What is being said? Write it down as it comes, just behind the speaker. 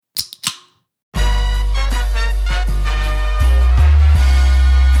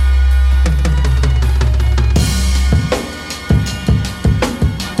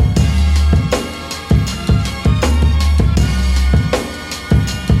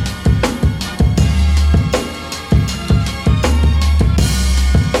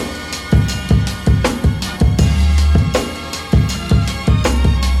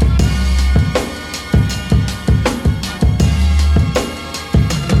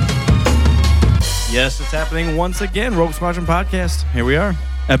Yes, it's happening once again. Rogue Squadron Podcast. Here we are.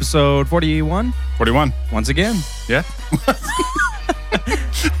 Episode 41. 41. Once again. Yeah.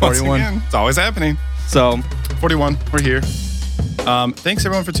 41. Again, it's always happening. So, 41. We're here. Thanks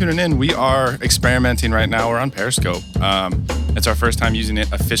everyone for tuning in. We are experimenting right now. We're on Periscope. It's our first time using it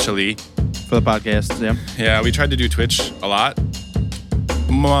officially. for the podcast, yeah. Yeah, we tried to do Twitch a lot.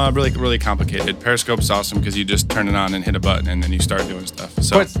 Really complicated. Periscope's awesome because you just turn it on and hit a button and then you start doing stuff.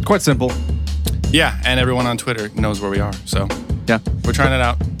 So Quite simple. yeah, and everyone on Twitter knows where we are. So Yeah. we're trying it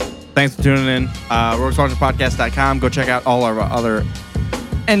out. Thanks for tuning in. RogueSquadronPodcast.com. Go check out all our other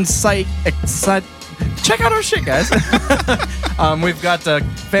check out our shit, guys. We've got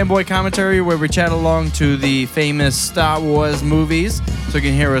fanboy commentary where we chat along to the famous Star Wars movies, so you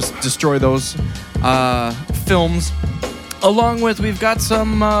can hear us destroy those films. Along with, we've got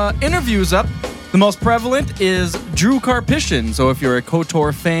some interviews up. The most prevalent is Drew Karpyshyn. So if you're a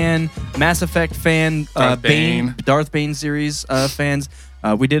KOTOR fan, Mass Effect fan, Darth Bane series fans,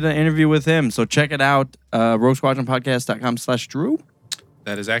 we did an interview with him. So check it out, RogueSquadronPodcast.com/Drew.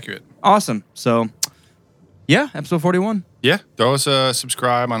 That is accurate. Awesome. So, yeah, episode 41. Yeah, throw us a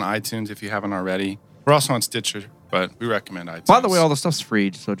subscribe on iTunes if you haven't already. We're also on Stitcher, but we recommend iTunes. By the way, all the stuff's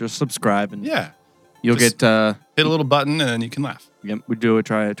free, so just subscribe and you'll just get hit a little button and then you can laugh. Yeah, we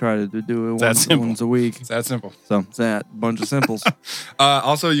try to do it once a week. It's that simple. So it's that bunch of simples.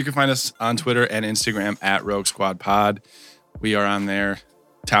 Also, you can find us on Twitter and Instagram at Rogue Squad Pod. We are on there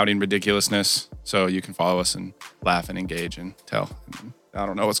touting ridiculousness, so you can follow us and laugh and engage and tell. I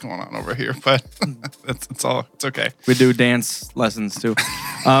don't know what's going on over here, but it's all. It's okay. We do dance lessons too. You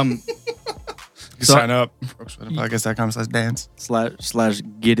can sign up. RogueSquadronPodcast.com/dance.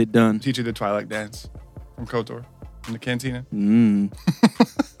 / get it done. Teach you the Twilight dance from KOTOR in the cantina.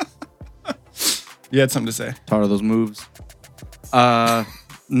 You had something to say. Part of those moves.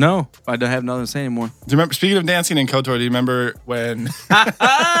 No, I don't have nothing to say anymore. Do you remember? Speaking of dancing in KOTOR, do you remember when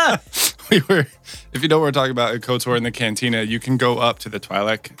we were? If you know what we're talking about at KOTOR in the cantina, you can go up to the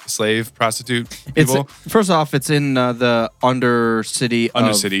Twi'lek slave prostitute people. First off, it's in the Undercity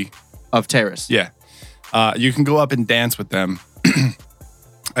of Taris. Yeah, you can go up and dance with them,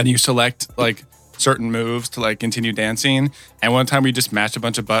 and you select like certain moves to like continue dancing. And one time we just mashed a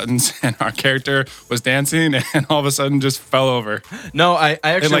bunch of buttons, and our character was dancing, and all of a sudden just fell over. No, I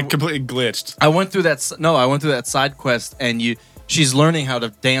actually it like completely glitched. I went through that side quest, and she's learning how to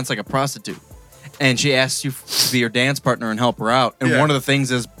dance like a prostitute, and she asks you to be her dance partner and help her out. And one of the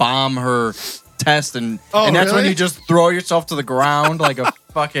things is bomb her test, and that's when you just throw yourself to the ground like a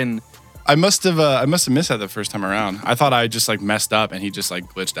fucking. I must have missed that the first time around. I thought I just like messed up, and he just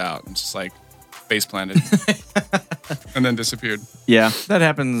like glitched out and just like face planted and then disappeared. Yeah, that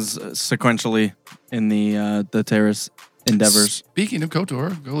happens sequentially in the Taris endeavors. Speaking of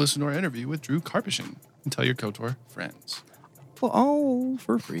KOTOR, go listen to our interview with Drew Karpyshyn and tell your KOTOR friends. Well, all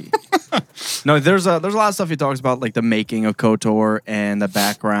for free. No, there's a lot of stuff he talks about, like the making of KOTOR and the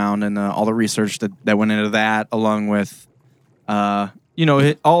background and all the research that went into that, along with all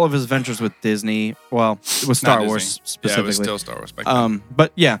of his ventures with Disney. Well, it was Star Wars specifically. Yeah, it was still Star Wars back then.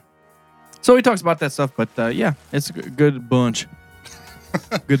 But yeah. So he talks about that stuff, but yeah, it's a good bunch.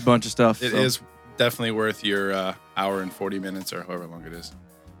 Good bunch of stuff. It is definitely worth your hour and 40 minutes or however long it is.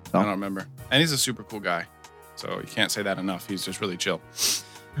 I don't remember. And he's a super cool guy. So you can't say that enough. He's just really chill.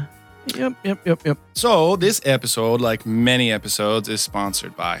 Yep. So this episode, like many episodes, is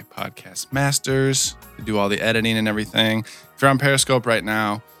sponsored by Podcast Masters. They do all the editing and everything. If you're on Periscope right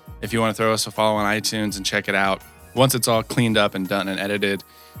now, if you want to throw us a follow on iTunes and check it out, once it's all cleaned up and done and edited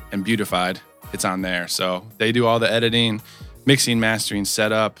and beautified, it's on there. So they do all the editing, mixing, mastering,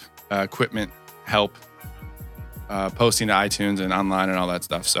 setup, equipment, help, posting to iTunes and online and all that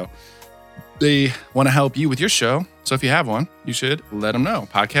stuff. So they want to help you with your show. So if you have one, you should let them know.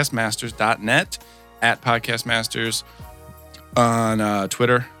 Podcastmasters.net, at Podcastmasters on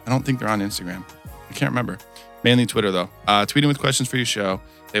Twitter. I don't think they're on Instagram. I can't remember. Mainly Twitter, though. Tweet them with questions for your show.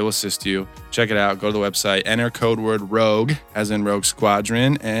 They will assist you. Check it out. Go to the website. Enter code word ROGUE, as in Rogue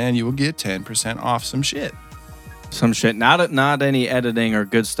Squadron, and you will get 10% off some shit. Some shit. Not any editing or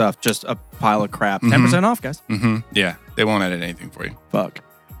good stuff. Just a pile of crap. 10% off, guys. Yeah. They won't edit anything for you. Fuck.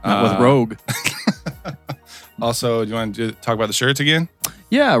 Not with Rogue. Also, do you want to talk about the shirts again?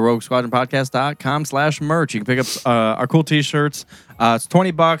 Yeah, RogueSquadronPodcast.com/merch. You can pick up our cool t-shirts. It's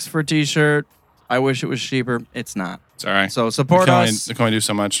 $20 for a t-shirt. I wish it was cheaper. It's not. It's all right. So support us. We can only do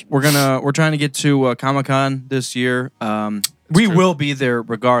so much. We're trying to get to Comic-Con this year. We will be there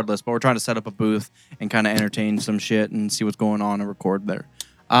regardless, but we're trying to set up a booth and kind of entertain some shit and see what's going on and record there.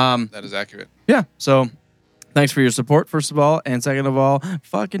 That is accurate. Yeah. So Thanks for your support, first of all. And second of all,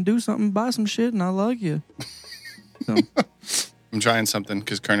 fucking do something, buy some shit, and I love you. So. I'm trying something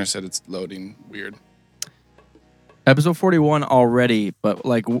because Kerner said it's loading weird. Episode 41 already, but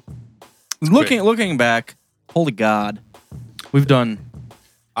like looking back, holy God, we've done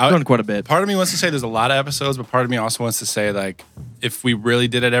quite a bit. Part of me wants to say there's a lot of episodes, but part of me also wants to say like if we really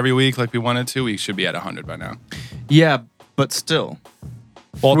did it every week like we wanted to, we should be at 100 by now. Yeah, but still.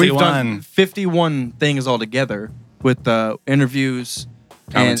 41. We've done 51 things altogether with the interviews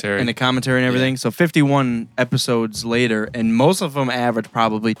and the commentary and everything. Yeah. So 51 episodes later, and most of them average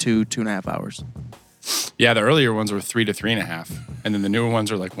probably 2.5 hours. Yeah, the earlier ones were 3 to 3.5, and then the newer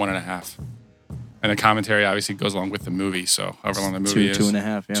ones are like 1.5. And the commentary obviously goes along with the movie, so however long the movie is.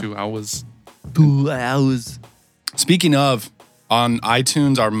 2.5, yeah. 2 hours. 2 hours. Speaking of, on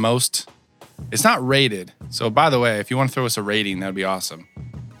iTunes, our most... It's not rated. So, by the way, if you want to throw us a rating, that would be awesome.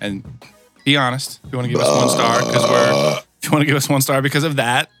 And be honest. If you want to give us 1 star, if you want to give us 1 star because of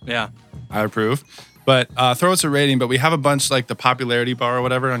that, yeah, I approve. But throw us a rating. But we have a bunch like the popularity bar or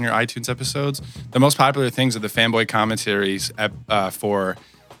whatever on your iTunes episodes. The most popular things are the fanboy commentaries for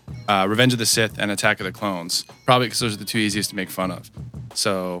Revenge of the Sith and Attack of the Clones. Probably because those are the 2 easiest to make fun of.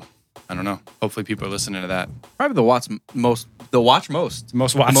 So I don't know. Hopefully people are listening to that. Probably the watch most.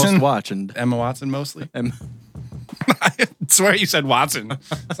 Most Watson? Most watch. And Emma Watson mostly? I swear you said Watson.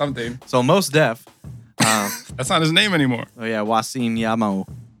 Something. So most deaf. That's not his name anymore. Oh yeah, Wasim Yamo.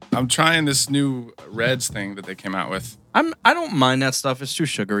 I'm trying this new Reds thing that they came out with. I don't mind that stuff. It's too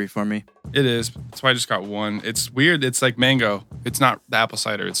sugary for me. It is. That's why I just got 1. It's weird. It's like mango. It's not the apple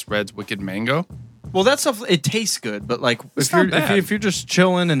cider. It's Red's Wicked Mango. Well, that stuff, it tastes good, but like if you're just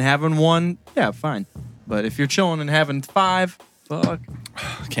chilling and having 1, yeah, fine. But if you're chilling and having 5, fuck.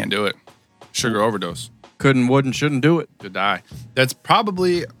 Can't do it. Sugar overdose. Couldn't, wouldn't, shouldn't do it. Could die. That's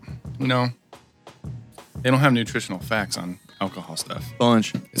probably, they don't have nutritional facts on alcohol stuff.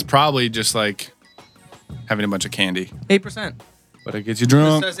 Bunch. It's probably just like having a bunch of candy. 8%. But it gets you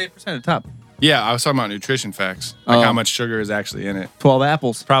drunk. It says 8% at the top. Yeah, I was talking about nutrition facts. Like how much sugar is actually in it. 12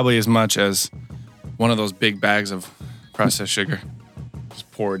 apples. Probably as much as one of those big bags of processed sugar.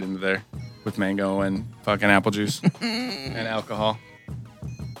 Just pour it into there with mango and fucking apple juice and alcohol.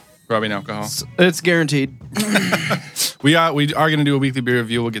 Rubbing alcohol. It's guaranteed. We are going to do a weekly beer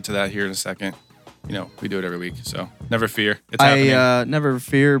review. We'll get to that here in a second. You know, we do it every week, so never fear. It's happening. Never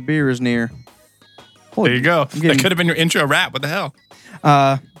fear. Beer is near. There you go. That could have been your intro rap. What the hell?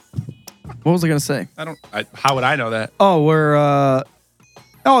 What was I gonna say? How would I know that? Oh, we're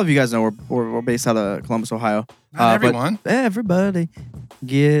all of you guys know we're based out of Columbus, Ohio. Not everyone. But everybody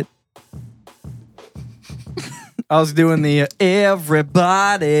get. I was doing the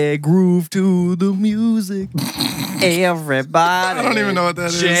everybody groove to the music. Everybody. I don't even know what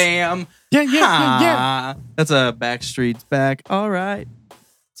that is. Jam. Yeah. That's a Backstreet's Back. All right.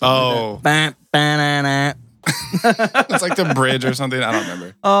 Like it's like the bridge or something. I don't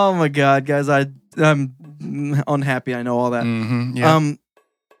remember. Oh my God, guys! I'm unhappy. I know all that. Mm-hmm, yeah.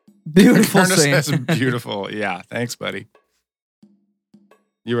 Beautiful. Says beautiful. Yeah. Thanks, buddy.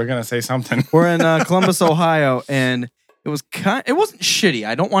 You were gonna say something. We're in Columbus, Ohio, and it wasn't shitty.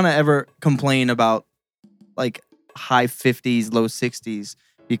 I don't want to ever complain about like high 50s, low 60s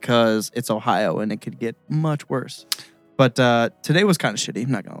because it's Ohio and it could get much worse. But today was kind of shitty.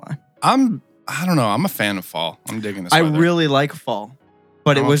 I'm not gonna lie. I don't know. I'm a fan of fall. I'm digging this weather. I really like fall,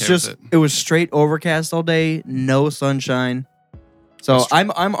 but it was straight overcast all day, no sunshine. So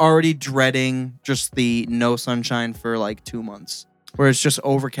I'm already dreading just the no sunshine for like 2 months. Where it's just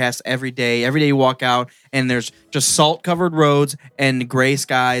overcast every day. Every day you walk out and there's just salt-covered roads and gray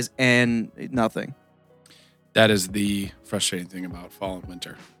skies and nothing. That is the frustrating thing about fall and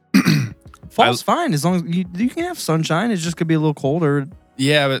winter. Fall's fine as long as you can have sunshine. It just could be a little colder.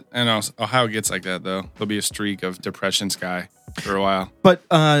 Yeah, but I know Ohio gets like that though. There'll be a streak of depression sky for a while. But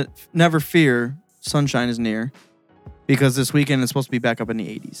never fear, sunshine is near because this weekend it's supposed to be back up in the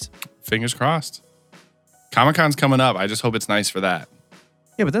 80s. Fingers crossed. Comic-Con's coming up. I just hope it's nice for that.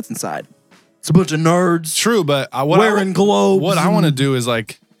 Yeah, but that's inside. It's a bunch of nerds. True, but wearing globes. What I want to do is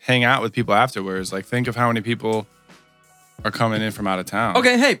like hang out with people afterwards. Like think of how many people are coming in from out of town.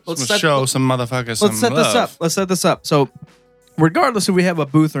 Okay, hey, let's show some motherfuckers some love. Let's set this up. So, regardless if we have a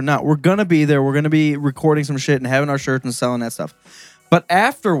booth or not, we're gonna be there. We're gonna be recording some shit and having our shirts and selling that stuff. But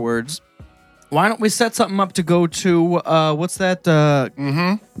afterwards, why don't we set something up to go to what's that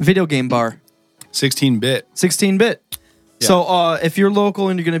video game bar? 16-bit. 16-bit. Yeah. So if you're local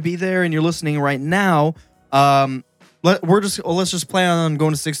and you're going to be there and you're listening right now, let's just plan on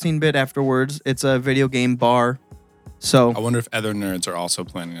going to 16-bit afterwards. It's a video game bar. So I wonder if other nerds are also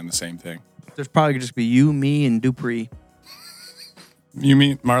planning on the same thing. there's probably just be you, me, and Dupree. You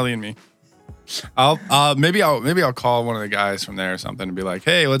mean Marley and me? Maybe I'll call one of the guys from there or something and be like,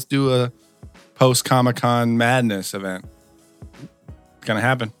 hey, let's do a post Comic-Con madness event. It's gonna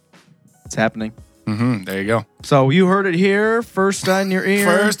happen. It's happening. There you go. So you heard it here, first on your ear.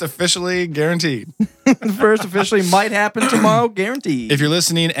 First officially guaranteed. First officially might happen tomorrow, guaranteed. If you're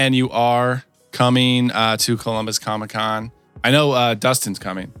listening and you are coming to Columbus Comic-Con, I know Dustin's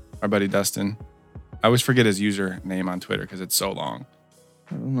coming. Our buddy Dustin. I always forget his username on Twitter because it's so long.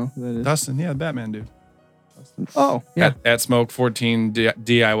 I don't know who that is. Dustin, yeah, the Batman dude. Oh, yeah. At Smoke14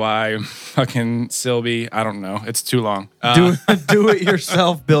 DIY, fucking Silby. I don't know. It's too long. Do it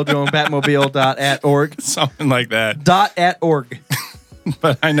yourself. Build your own Batmobile.org. Something like that. .org.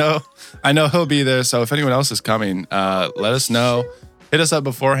 But I know he'll be there. So if anyone else is coming, let us know. Hit us up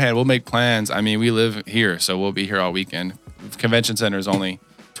beforehand. We'll make plans. I mean, we live here, so we'll be here all weekend. Convention center is only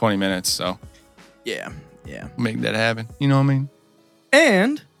 20 minutes, so Yeah. we'll make that happen. You know what I mean?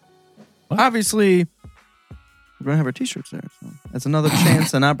 And obviously, we're going to have our t-shirts there. So that's another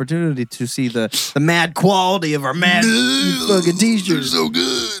chance and opportunity to see the mad quality of our mad fucking t-shirts. So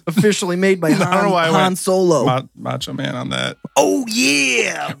good. Officially made by Han Solo. Macho Man on that. Oh,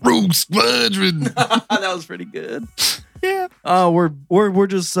 yeah. Rogue Squadron. That was pretty good. Yeah. We're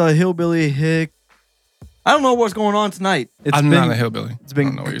just hillbilly hick. I don't know what's going on tonight. I'm not a hillbilly. It's been I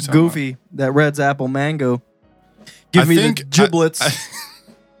don't know what you're talking goofy. That Red's apple mango. Give me the giblets.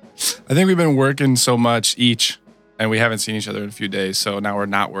 I think we've been working so much each, and we haven't seen each other in a few days. So now we're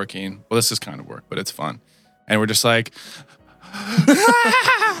not working. Well, this is kind of work, but it's fun. And we're just like,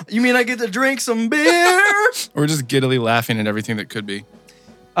 you mean I get to drink some beer? we're just giddily laughing at everything that could be.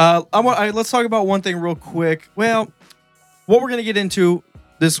 Let's talk about one thing real quick. Well, what we're gonna get into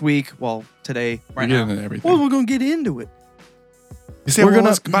this week, today, right now. Into everything. Well, we're gonna get into it. You say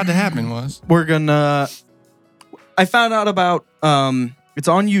what's about to happen was? We're gonna. I found out about. It's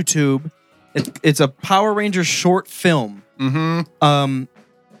on YouTube. It's a Power Rangers short film. Mm-hmm.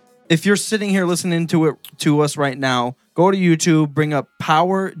 If you're sitting here listening to us right now, go to YouTube, bring up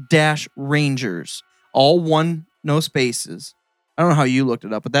Power-Rangers, all one, no spaces. I don't know how you looked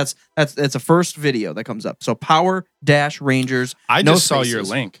it up, but that's a first video that comes up. So Power-Rangers. I no just saw spaces. your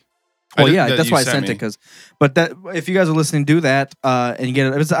link. Well, yeah, that's why I sent it. But if you guys are listening, do that and you get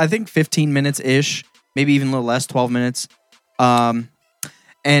it. It was, I think, 15 minutes ish, maybe even a little less, 12 minutes.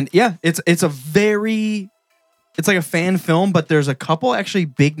 And yeah, it's like a fan film, but there's a couple actually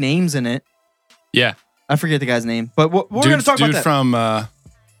big names in it. Yeah, I forget the guy's name, but we're going to talk about that. Dude from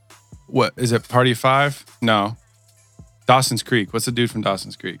what is it? Party 5? No, Dawson's Creek. What's the dude from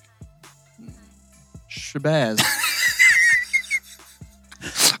Dawson's Creek? Shabazz.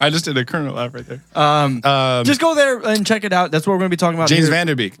 I just did a Colonel laugh right there. Just go there and check it out. That's what we're going to be talking about. James here.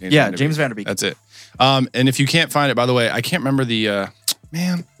 Vanderbeek. James Vanderbeek. That's it. And if you can't find it, by the way, I can't remember the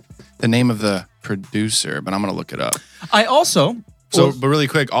name of the producer, but I'm gonna look it up. But really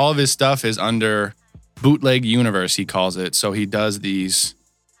quick, all of his stuff is under Bootleg Universe, he calls it. So he does these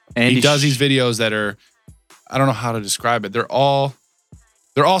videos that are, I don't know how to describe it. They're all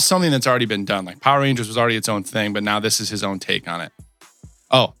something that's already been done. Like Power Rangers was already its own thing, but now this is his own take on it.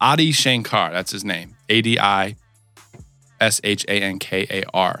 Oh, Adi Shankar, that's his name. ADISHANKAR.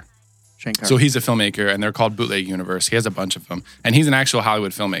 Shankar. So he's a filmmaker, and they're called Bootleg Universe. He has a bunch of them, and he's an actual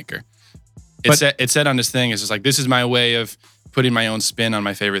Hollywood filmmaker. It said on this thing, it's just like, this is my way of putting my own spin on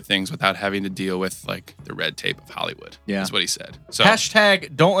my favorite things without having to deal with like the red tape of Hollywood. Yeah, that's what he said. So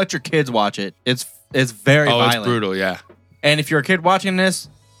hashtag don't let your kids watch it. It's very violent. It's brutal. Yeah. And if you're a kid watching this,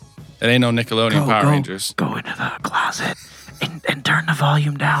 it ain't no Nickelodeon Power Rangers. Go into the closet and turn the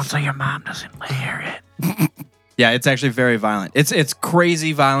volume down so your mom doesn't hear it. Yeah, it's actually very violent. It's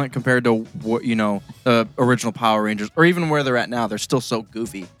crazy violent compared to what the original Power Rangers, or even where they're at now. They're still so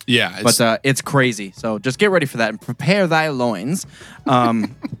goofy. Yeah, it's crazy. So just get ready for that and prepare thy loins.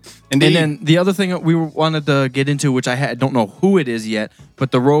 And then the other thing that we wanted to get into, which I don't know who it is yet,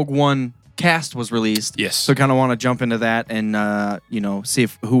 but the Rogue One cast was released. Yes. So kind of want to jump into that and see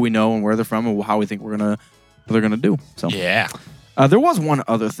who we know and where they're from and how we think they're gonna do. So yeah. There was one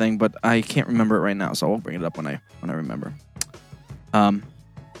other thing, but I can't remember it right now, so I'll bring it up when I remember.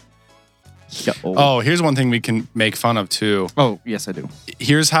 Here's one thing we can make fun of too. Oh, yes, I do.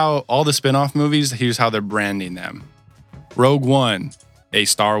 Here's how all the spin-off movies, here's how they're branding them. Rogue One, a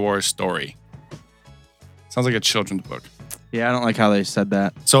Star Wars story. Sounds like a children's book. Yeah, I don't like how they said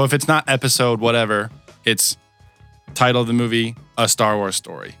that. So if it's not episode whatever, it's title of the movie, A Star Wars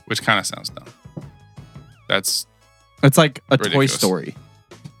Story, which kind of sounds dumb. It's like a ridiculous. Toy Story.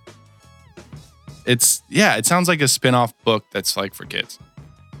 It sounds like a spin-off book that's like for kids.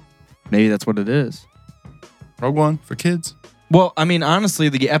 Maybe that's what it is. Rogue One for kids. Well, I mean, honestly,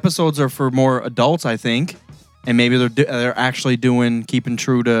 the episodes are for more adults, I think, and maybe they're actually keeping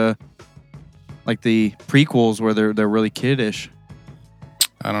true to like the prequels where they're really kiddish.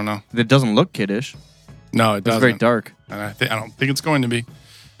 I don't know. It doesn't look kiddish. No, it doesn't. It's very dark. And I don't think it's going to be.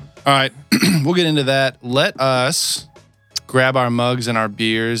 All right, we'll get into that. Let us grab our mugs and our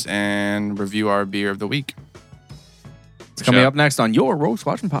beers and review our beer of the week. It's coming up next on your Rogue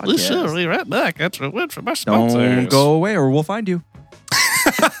Squadron podcast. We'll be right back. That's a win for my sponsors. Don't go away or we'll find you.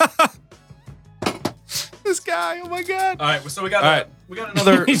 This guy, oh my God. All right, so we got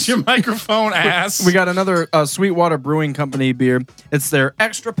another. Use your microphone, ass. We got another Sweetwater Brewing Company beer. It's their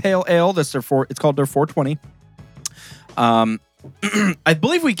extra pale ale. It's called their 420. I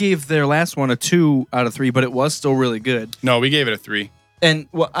believe we gave their last one a 2 out of 3, but it was still really good. No, we gave it a 3. And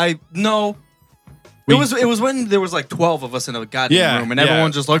it was when there was like 12 of us in a goddamn room, and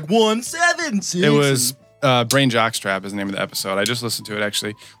everyone's just like 176. It was Brain Jockstrap is the name of the episode. I just listened to it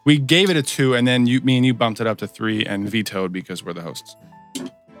actually. We gave it a 2, and then me and you bumped it up to 3 and vetoed because we're the hosts. That's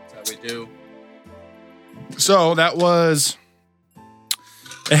how we do. So that was.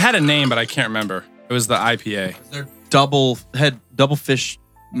 It had a name, but I can't remember. It was the IPA. Their double fish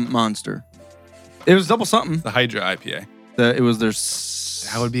monster. It was double something. The Hydra IPA. It was their.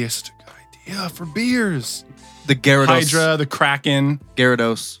 That would be such a good idea for beers. The Gyarados. Hydra, the Kraken.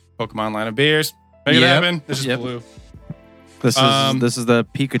 Gyarados. Pokemon line of beers. Make it happen. This is blue. This is the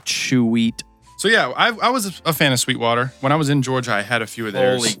Pikachu wheat. So yeah, I was a fan of Sweetwater. When I was in Georgia, I had a few of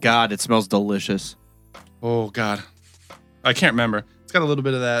theirs. Holy God, it smells delicious. Oh God. I can't remember. It's got a little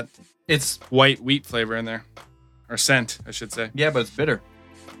bit of that. It's white wheat flavor in there. Or scent, I should say. Yeah, but it's bitter.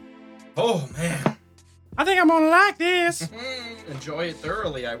 Oh, man. I think I'm going to like this. Enjoy it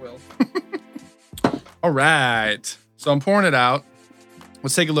thoroughly, I will. All right. So I'm pouring it out.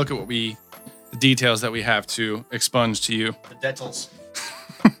 Let's take a look at the details that we have to expunge to you. The details.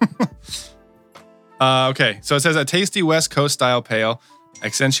 Okay. So it says a tasty West Coast style pale,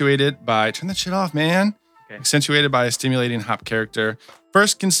 accentuated by, turn that shit off, man. Okay. Accentuated by a stimulating hop character.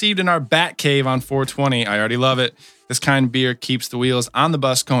 First conceived in our bat cave on 420. I already love it. This kind of beer keeps the wheels on the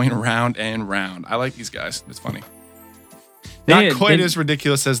bus going round and round. I like these guys. It's funny. Not quite as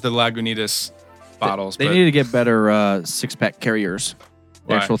ridiculous as the Lagunitas bottles. They need to get better 6-pack carriers.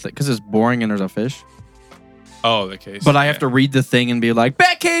 The actual thing, because it's boring and there's a fish. Oh, the case. But I have to read the thing and be like,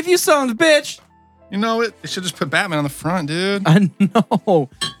 Batcave, you son of a bitch. You know it. They should just put Batman on the front, dude. I know. All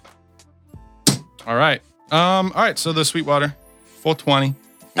right. All right. So the Sweetwater 420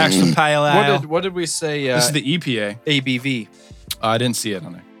 extra pale ale. What did we say? This is the EPA. ABV. I didn't see it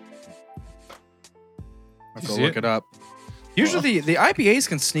on there. I'll go look it up. Usually the IPAs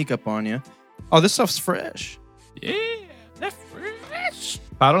can sneak up on you. Oh, this stuff's fresh. Yeah, that's fresh.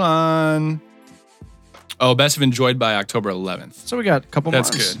 Bottle on. Oh, best of enjoyed by October 11th. So we got a couple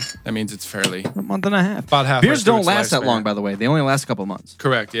months. That's good. That means it's fairly. A month and a half. About half. Beers don't last that long, by the way. They only last a couple months.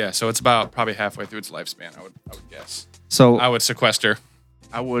 Correct. Yeah. So it's about probably halfway through its lifespan. I would guess. So I would sequester.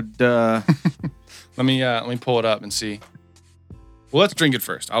 I would. Let me pull it up and see. Well, let's drink it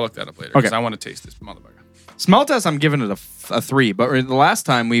first. I'll look that up later because I want to taste this motherfucker. Smell test, I'm giving it a 3. But the last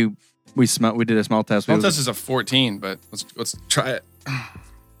time we did a smell test. Smell test is a 14, but let's try it.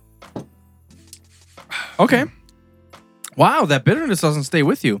 Okay. Wow, that bitterness doesn't stay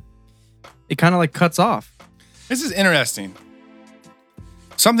with you. It kind of like cuts off. This is interesting.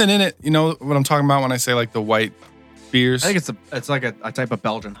 Something in it, you know what I'm talking about when I say like the white beers? I think it's like a type of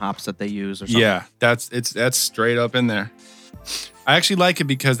Belgian hops that they use or something. Yeah, that's straight up in there. I actually like it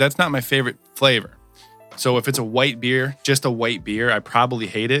because that's not my favorite flavor. So if it's a white beer, just a white beer, I probably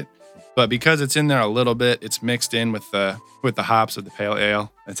hate it. But because it's in there a little bit, it's mixed in with the hops of the pale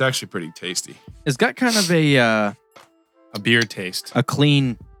ale. It's actually pretty tasty. It's got kind of a beer taste, a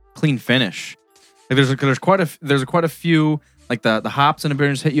clean finish. Like there's quite a few like the hops and the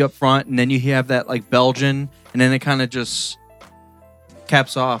bitterness hit you up front, and then you have that like Belgian, and then it kind of just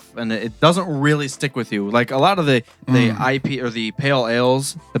caps off, and it doesn't really stick with you. Like a lot of the IP or the pale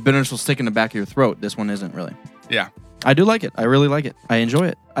ales, the bitterness will stick in the back of your throat. This one isn't really. Yeah. I do like it. I really like it. I enjoy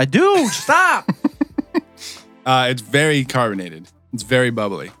it. I do. Stop. It's very carbonated. It's very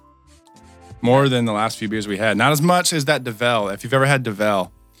bubbly. More than the last few beers we had. Not as much as that Devel. If you've ever had Devel,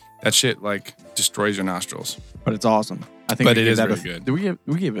 that shit like destroys your nostrils. But it's awesome. I think. But it is really good.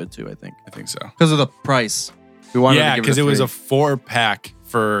 We gave it a 2, I think. I think so. Because of the price. We wanted to give it a 3. because it was a 4-pack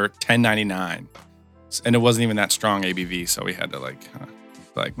for $10.99, and it wasn't even that strong ABV. So we had to like,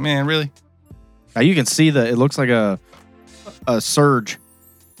 man, really? Now you can see it looks like a surge.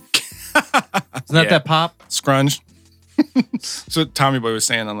 Isn't that pop? Scrunch. So Tommy Boy was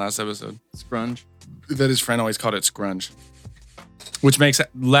saying on last episode Scrunge. that his friend always called it scrunge, which makes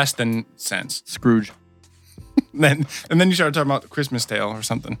less than sense. Scrooge. And then you started talking about the Christmas Tale or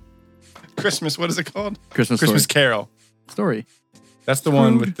something. Christmas, what is it called? Christmas Carol. Story. That's the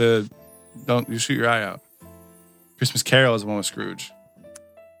one with the don't you shoot your eye out. Christmas Carol is the one with Scrooge.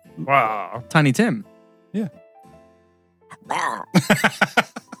 Wow. Tiny Tim. Yeah.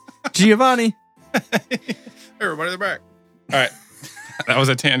 Giovanni. Everybody, they're back. All right. That was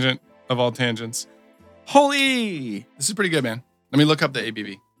a tangent of all tangents. Holy. This is pretty good, man. Let me look up the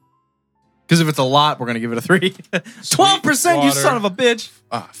ABV. Because if it's a lot, we're going to give it a 3. 12%, you son of a bitch.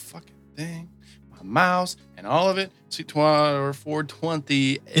 Ah, fucking thing. My mouse and all of it. Sweet water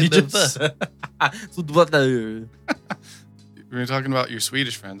 420. You just... We were talking about your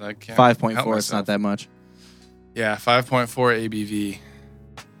Swedish friends. I can't. 5.4. It's not that much. Yeah, 5.4 ABV.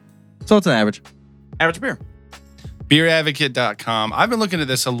 So it's an average. Average beer. Beeradvocate.com. I've been looking at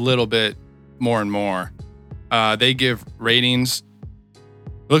this a little bit more and more. They give ratings.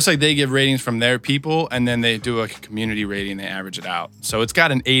 It looks like they give ratings from their people, and then they do a community rating. They average it out. So it's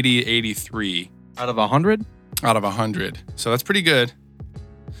got an 80, 83. Out of 100? Out of 100. So that's pretty good.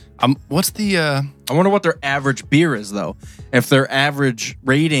 What's the... I wonder what their average beer is, though. If their average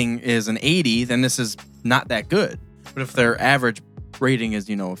rating is an 80, then this is not that good. But if their average rating is,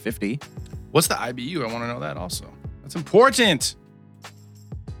 a 50. What's the IBU? I want to know that also. That's important.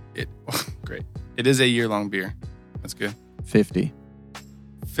 Great. It is a year-long beer. That's good. 50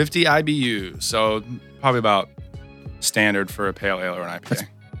 IBU. So probably about standard for a pale ale or an IPA. That's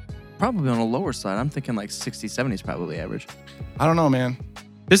probably on the lower side. I'm thinking like 60, 70 is probably average. I don't know, man.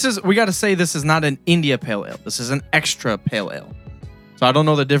 We got to say this is not an India pale ale. This is an extra pale ale. So I don't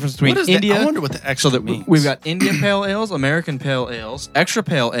know the difference between India. I wonder what the extra means. We've got India pale ales, American pale ales, extra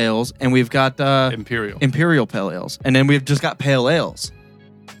pale ales, and we've got Imperial pale ales. And then we've just got pale ales.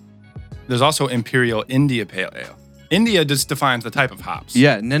 There's also Imperial India pale ale. India just defines the type of hops.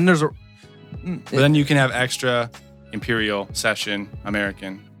 Yeah, and then there's But then you can have extra, Imperial, Session,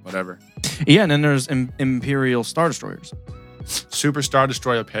 American, whatever. Yeah, and then there's Imperial Star Destroyers. Super Star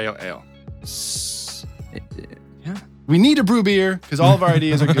Destroyer pale ale. Yeah. We need to brew beer because all of our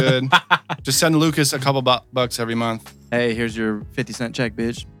ideas are good. Just send Lucas a couple bucks every month. Hey, here's your 50-cent check,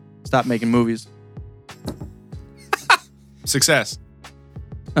 bitch. Stop making movies. Success.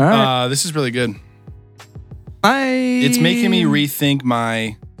 All right. This is really good. It's making me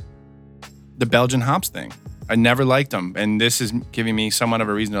rethink the Belgian hops thing. I never liked them, and this is giving me somewhat of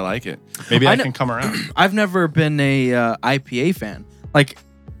a reason to like it. Maybe I can come around. I've never been a IPA fan. Like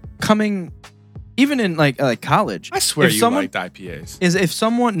even in like college. I swear you liked IPAs.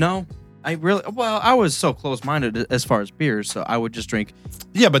 I was so close-minded as far as beers, so I would just drink.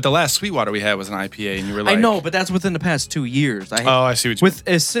 Yeah, but the last Sweetwater we had was an IPA, and you were like, I know, but that's within the past 2 years. I see what you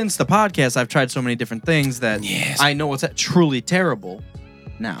mean. Since the podcast, I've tried so many different things that I know what's truly terrible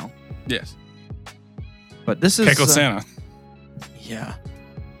now. Yes. But this is Pickled Santa. Yeah.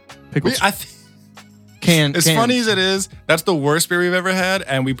 Pickled. As funny as it is, that's the worst beer we've ever had,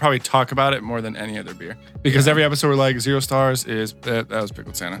 and we probably talk about it more than any other beer because every episode we're like 0 stars is that was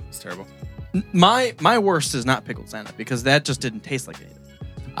Pickled Santa. It's terrible. My worst is not Pickled Santa because that just didn't taste like anything.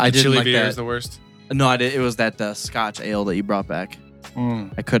 I didn't chili like beer that. is the worst. No, I did. It was that Scotch ale that you brought back.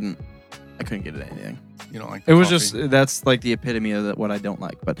 I couldn't get it anything. You don't like it? Was coffee. that's like the epitome of what I don't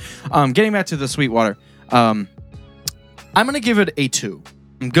like. But getting back to the Sweetwater, I'm gonna give it a 2.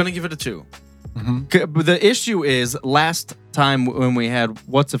 I'm gonna give it a 2. Mm-hmm. But the issue is, last time when we had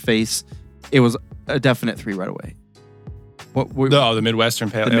What's a Face, it was a definite 3 right away. The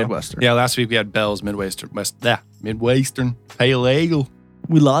Midwestern Pale Ale. Midwestern. Yeah, last week we had Bell's Midwestern Pale Ale.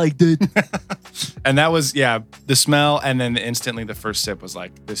 We liked it. And that was, the smell, and then instantly the first sip was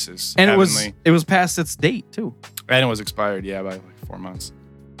like, this is and heavenly. it was past its date, too. And it was expired, by like 4 months.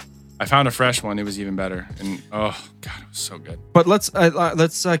 I found a fresh one. It was even better. And, oh, God, it was so good. But let's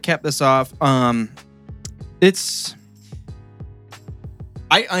cap this off. It's...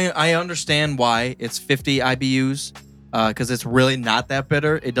 I understand why it's 50 IBUs, because it's really not that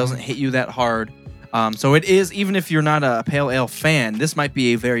bitter. It doesn't hit you that hard. So it is, even if you're not a pale ale fan, this might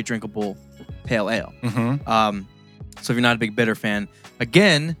be a very drinkable pale ale. Mm-hmm. So if you're not a big bitter fan,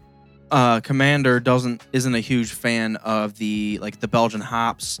 again, Commander isn't a huge fan of the Belgian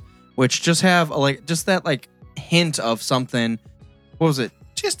hops, which just have that hint of something. What was it?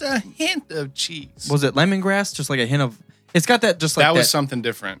 Just a hint of cheese. Was it lemongrass? Just like a hint of. It's got that that was something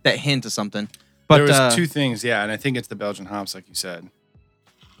different. That hint of something. But there was 2 things, and I think it's the Belgian hops, like you said.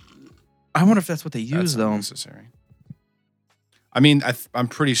 I wonder if that's what they use, though. Necessary. I mean, I'm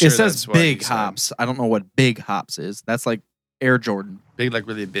pretty sure It says that's what big he said. hops. I don't know what big hops is. That's like Air Jordan. Big, like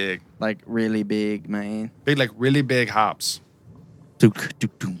really big. Like really big, man. Big, like really big hops.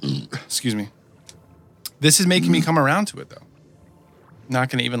 Excuse me. This is making me come around to it, though. Not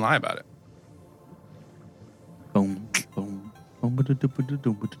going to even lie about it. Boom, boom,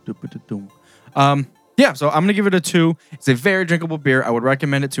 boom. Yeah, so I'm gonna give it a 2. It's a very drinkable beer. I would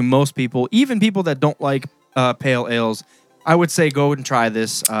recommend it to most people, even people that don't like pale ales. I would say go and try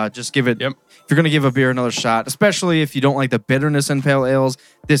this. Just give it. Yep. If you're gonna give a beer another shot, especially if you don't like the bitterness in pale ales,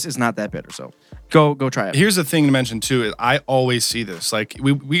 this is not that bitter. So go try it. Here's the thing to mention too: is I always see this. Like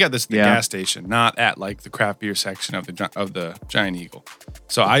we got this at the gas station, not at like the craft beer section of the Giant Eagle.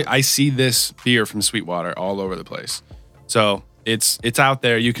 So I see this beer from Sweetwater all over the place. So it's out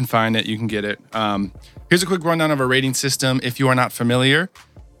there. You can find it. You can get it. Here's a quick rundown of our rating system. If you are not familiar,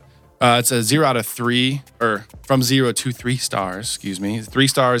 it's a 0 out of 3, or from 0 to 3 stars. Excuse me. 3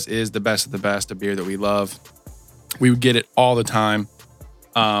 stars is the best of the best, a beer that we love. We would get it all the time.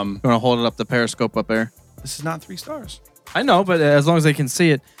 You want to hold it up the Periscope up there? This is not 3 stars. I know, but as long as they can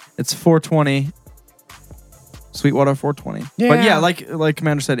see it, it's 420. Sweetwater 420. Yeah. But yeah, like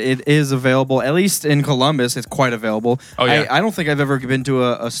Commander said, it is available. At least in Columbus, it's quite available. Oh, yeah. I don't think I've ever been to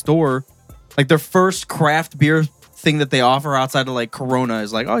a store. Like their first craft beer thing that they offer outside of like Corona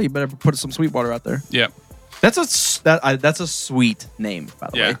is like, oh, you better put some Sweetwater out there. Yep. That's a sweet name, by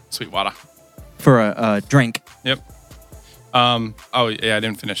the way, Yeah. Sweetwater. for a drink. Yep. Oh yeah, I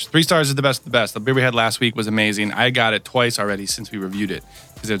didn't finish. 3 stars is the best of the best. The beer we had last week was amazing. I got it twice already since we reviewed it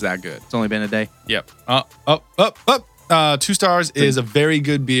because it's that good. It's only been a day. Yep. Up. 2 stars is a very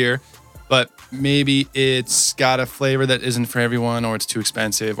good beer, but maybe it's got a flavor that isn't for everyone, or it's too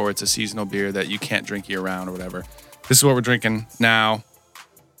expensive, or it's a seasonal beer that you can't drink year round or whatever. This is what we're drinking now.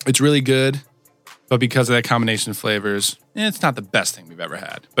 It's really good, but because of that combination of flavors, it's not the best thing we've ever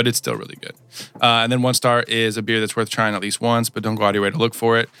had, but it's still really good. And then 1 star is a beer that's worth trying at least once, but don't go out of your way to look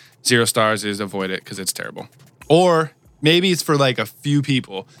for it. 0 stars is avoid it because it's terrible. Or maybe it's for like a few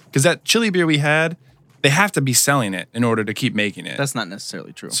people, because that chili beer we had, they have to be selling it in order to keep making it. That's not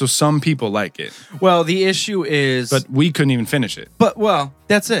necessarily true. So some people like it, Well, the issue is, but we couldn't even finish it. well,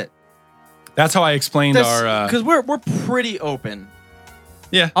 that's it. That's how I explained our. Because we're pretty open.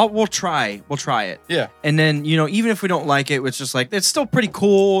 Yeah. We'll try it. Yeah. And then, even if we don't like it, it's just like, it's still pretty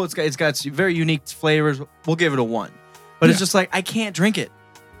cool. It's got very unique flavors. We'll give it a 1. But it's just like, I can't drink it.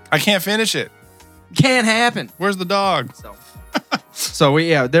 I can't finish it. Can't happen. Where's the dog? So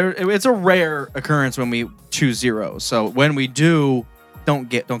it's a rare occurrence when we choose 0. So when we do, don't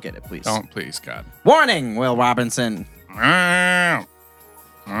get it, please. Don't, please, God. Warning, Will Robinson.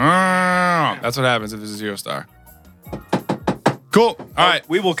 That's what happens if there's a 0 star. Cool. All right.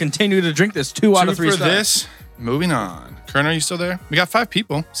 We will continue to drink this 2 out of 3 for stars. this. Moving on. Kern, are you still there? We got 5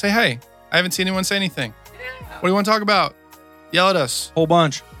 people. Say hey. I haven't seen anyone say anything. What do you want to talk about? Yell at us. Whole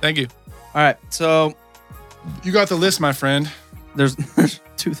bunch. Thank you. All right. So You got the list, my friend. there's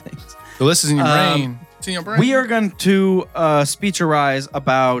 2 things. The list is in your brain. It's in your brain. We are going to speecherize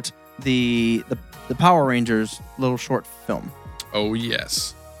about the Power Rangers little short film. Oh,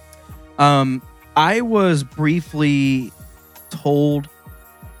 yes. I was briefly told,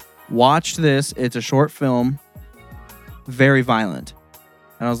 watch this. It's a short film, very violent.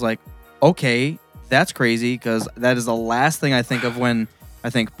 And I was like, okay, that's crazy, because that is the last thing I think of when I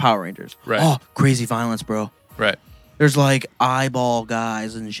think Power Rangers. Right. Oh, crazy violence, bro. Right. There's like eyeball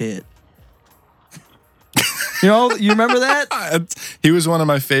guys and shit. You remember that? He was one of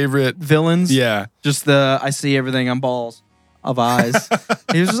my favorite. Villains? Yeah. Just I see everything on balls of eyes.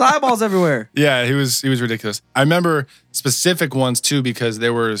 He was just eyeballs everywhere. Yeah, he was ridiculous. I remember specific ones too, because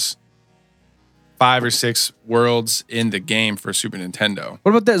there was 5 or 6 worlds in the game for Super Nintendo.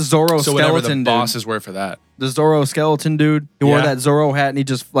 What about that Zorro So whatever the skeleton dude? bosses were for that. The Zorro skeleton dude. He wore that Zorro hat and he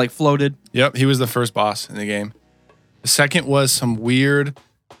just like floated. Yep, he was the first boss in the game. The second was some weird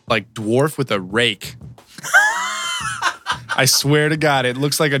like dwarf with a rake. I swear to God, it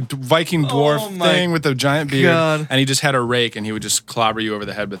looks like a Viking dwarf thing with a giant beard. God. And he just had a rake and he would just clobber you over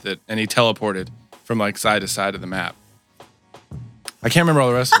the head with it. And he teleported from like side to side of the map. I can't remember all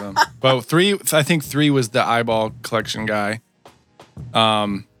the rest of them. But I think 3 was the eyeball collection guy.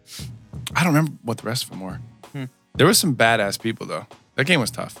 I don't remember what the rest of them were. There was some badass people though. That game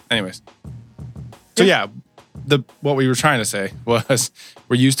was tough. Anyways. So yeah, what we were trying to say was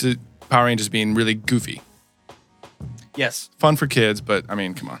we're used to Power Rangers being really goofy. Yes. Fun for kids, but I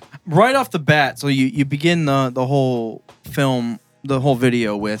mean, come on. Right off the bat, so you begin the whole film, the whole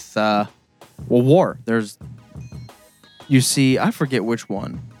video with war. You see, I forget which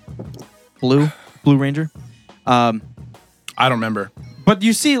one. Blue Ranger. I I don't remember. But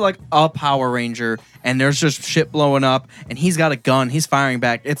you see like a Power Ranger and there's just shit blowing up and he's got a gun. He's firing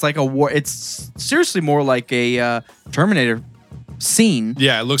back. It's like a war. It's seriously more like a Terminator scene.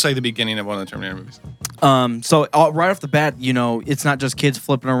 Yeah, it looks like the beginning of one of the Terminator movies. So right off the bat, you know, it's not just kids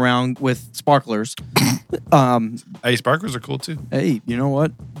flipping around with sparklers. Hey, sparklers are cool too. Hey, you know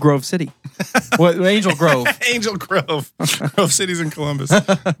what? Grove City. What, Angel Grove. Angel Grove. Grove City's in Columbus.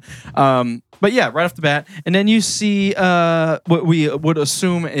 But yeah, right off the bat. And then you see what we would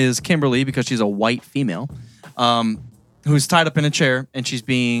assume is Kimberly because she's a white female who's tied up in a chair and she's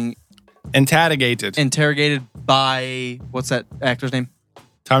being interrogated by, what's that actor's name?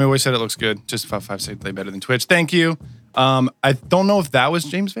 Tommy always said it looks good. Just about 5 seconds play better than Twitch. Thank you. I don't know if that was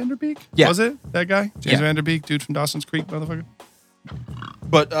James Vanderbeek. Yeah. Was it that guy? James Vanderbeek, dude from Dawson's Creek, motherfucker.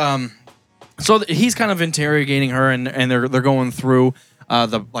 But so he's kind of interrogating her, and they're going through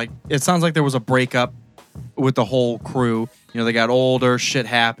it sounds like there was a breakup with the whole crew. You know, they got older, shit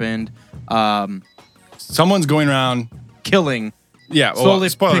happened. Someone's going around killing. Yeah, slowly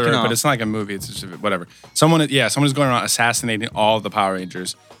spoiler picking alert, off. but it's not like a movie. It's just whatever. Someone is going around assassinating all of the Power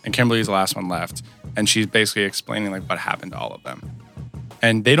Rangers, and Kimberly's the last one left, and she's basically explaining like what happened to all of them.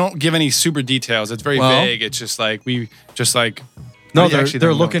 And they don't give any super details. It's very vague. It's just like No,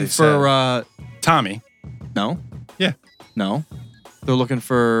 they're looking for Tommy. No. Yeah. No. They're looking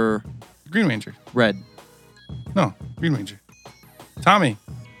for Green Ranger. Red. No, Green Ranger. Tommy.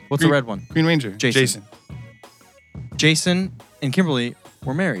 What's the red one? Green Ranger. Jason. Jason and Kimberly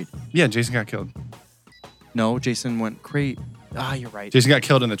were married. Yeah, Jason got killed. No, Jason went crazy. You're right. Jason got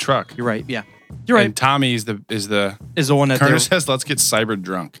killed in the truck. You're right. Yeah, you're right. And Tommy is the one that Kerner says, "Let's get cyber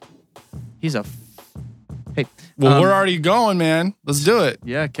drunk." He's a. Hey. Well, we're already going, man. Let's do it.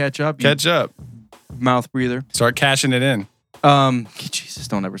 Yeah, catch up. Catch up. Mouth breather. Start cashing it in. Jesus,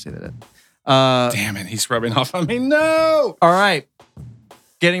 don't ever say that. Damn it, he's rubbing off on me. No. All right.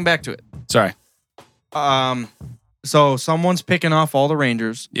 Getting back to it. Sorry. So someone's picking off all the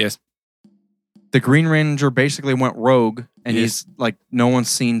Rangers. Yes. The Green Ranger basically went rogue, and Yes. he's like, no one's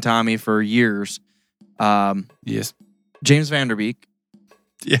seen Tommy for years. Yes. James Vanderbeek.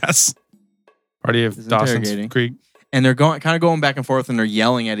 Yes. Party of Is Dawson's interrogating. Creek. And they're going back and forth, and they're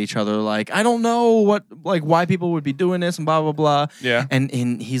yelling at each other like, I don't know why people would be doing this and blah blah blah. Yeah. And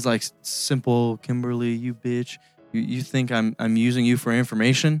he's like, simple Kimberly, you bitch. You think I'm using you for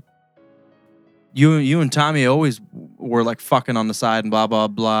information? You and Tommy always were like fucking on the side and blah blah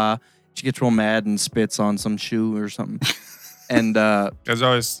blah. She gets real mad and spits on some shoe or something. And As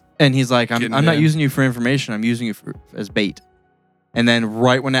always. and he's like, I'm Getting not in. using you for information. I'm using you as bait. And then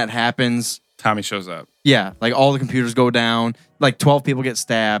right when that happens, Tommy shows up. yeah, like all the computers go down. Like 12 people get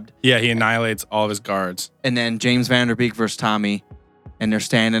stabbed. Yeah, he annihilates all of his guards. And then James Vanderbeek versus Tommy. And they're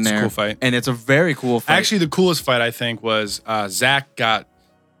standing It's a there. cool fight. And it's a very cool fight. Actually, the coolest fight I think was Zach got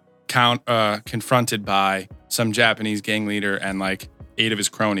confronted by some Japanese gang leader and like 8 of his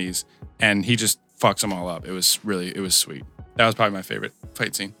cronies, and he just fucks them all up. It was sweet. That was probably my favorite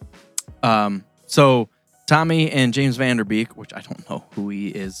fight scene. So Tommy and James Vanderbeek, which I don't know who he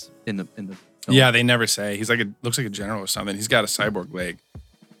is in the film. Yeah, they never say. He's like looks like a general or something. He's got a cyborg leg,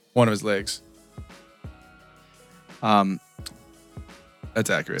 one of his legs. That's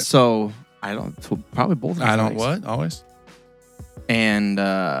accurate. So I don't. Probably both. Of his I don't legs. what always. And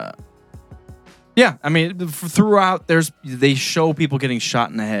yeah, I mean, throughout they show people getting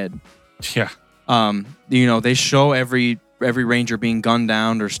shot in the head. Yeah. You know, they show every Ranger being gunned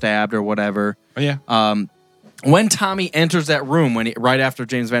down or stabbed or whatever. Oh yeah. When Tommy enters that room, right after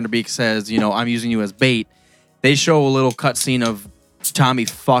James Vanderbeek says, you know, I'm using you as bait, they show a little cutscene of Tommy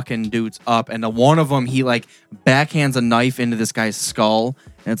fucking dudes up, and one of them, he like backhands a knife into this guy's skull,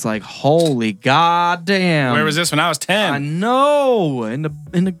 and it's like, holy goddamn! Where was this when I was 10? I know, in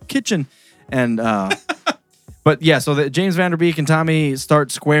the kitchen, and but yeah, so James Vanderbeek and Tommy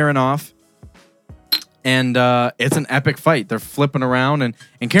start squaring off. And it's an epic fight. They're flipping around,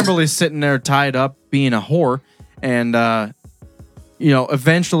 and Kimberly's sitting there tied up, being a whore. And, you know,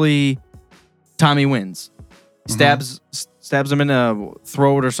 eventually Tommy wins. Stabs him in the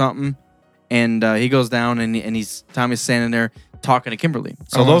throat or something. And he goes down, and Tommy's standing there talking to Kimberly.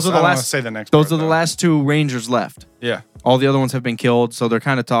 So those are the last 2 Rangers left. Yeah. All the other ones have been killed, so they're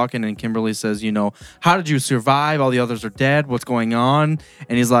kind of talking, and Kimberly says, you know, how did you survive? All the others are dead. What's going on?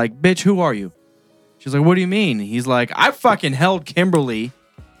 And he's like, bitch, who are you? She's like, what do you mean? He's like, I fucking held Kimberly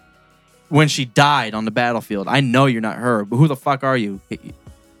when she died on the battlefield. I know you're not her, but who the fuck are you?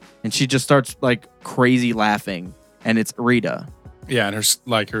 And she just starts like crazy laughing, and it's Rita. Yeah, and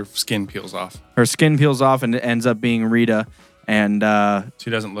her skin peels off. Her skin peels off, and it ends up being Rita. And she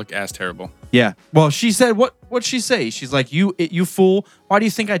doesn't look as terrible. Yeah. Well, she said, what'd she say? She's like, you fool. Why do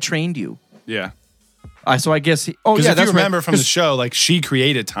you think I trained you? Yeah. So I guess Because yeah, if that's you remember right. from the show, like she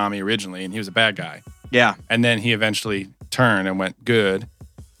created Tommy originally, and he was a bad guy, Yeah. and then he eventually turned and went good,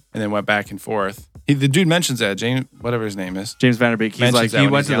 and then went back and forth. The dude mentions that James, whatever his name is, James Vanderbeek. He's Mentions like, that he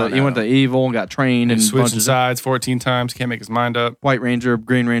when went he's to yelling he at went to him. evil and got trained and switching bunches of sides 14 times, can't make his mind up. White Ranger,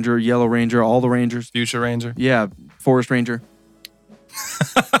 Green Ranger, Yellow Ranger, all the Rangers. Future Ranger, Yeah. Forest Ranger.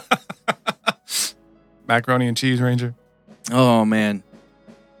 Macaroni and Cheese Ranger, Oh, man.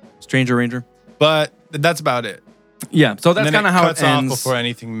 Stranger Ranger. but that's about it. Yeah. So that's And then kind of how it cuts off ends. before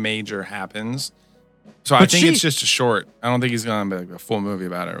anything major happens. So I But think she- it's just a short. I don't think he's gonna be like a full movie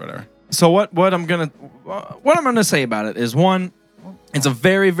about it or whatever. So what I'm gonna say about it is, one, it's a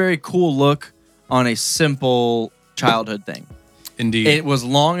very, very cool look on a simple childhood thing. Indeed. It was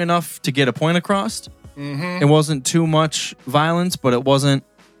long enough to get a point across. Mm-hmm. It wasn't too much violence, but it wasn't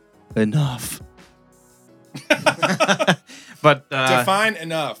enough. But Define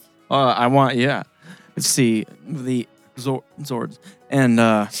enough. I want, yeah. Let's see the Zords and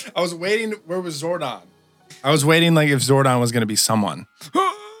I was waiting. Where was Zordon? I was waiting like if Zordon was going to be someone.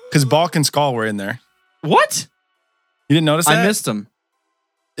 Because Bulk and Skull were in there. what? You didn't notice that? I missed him.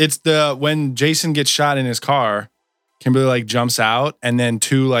 It's when Jason gets shot in his car, Kimberly like jumps out, and then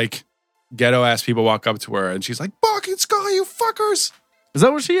two like ghetto ass people walk up to her, and she's like, "Bulk and Skull, you fuckers!" Is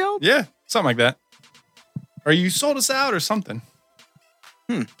that what she yelled? Yeah, something like that. Or you sold us out or something.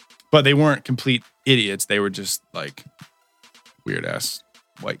 Hmm. But they weren't complete idiots. They were just like weird ass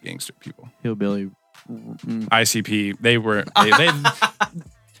white gangster people. Hillbilly. ICP. They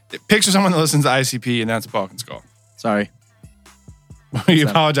picture someone that listens to ICP, and that's Bulk and Skull. Sorry, What are you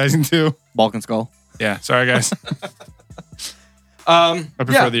apologizing to? Balkan Skull. Yeah, sorry guys. I I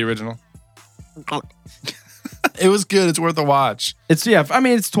prefer the original. It was good. It's worth a watch. It's I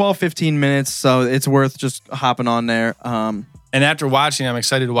mean, it's 12, 15 minutes, so it's worth just hopping on there. And after watching, I'm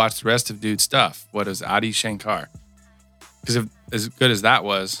excited to watch the rest of Dude's stuff. What is Adi Shankar? Because if as good as that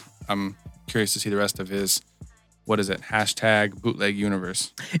was, I'm curious to see the rest of his, what is it? # bootleg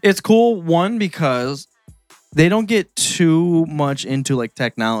universe. It's cool, one, because they don't get too much into like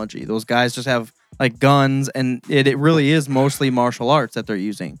technology. Those guys just have like guns, and it really is mostly martial arts that they're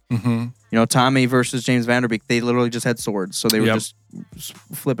using. Mm-hmm. You know, Tommy versus James Vanderbeek, they literally just had swords, so they were Yep. just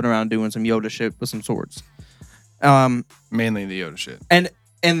flipping around doing some Yoda shit with some swords. Mainly the Yoda shit. And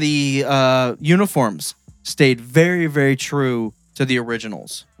the uniforms stayed very, very true to the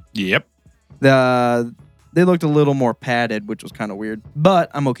originals. Yep. They looked a little more padded, which was kind of weird, but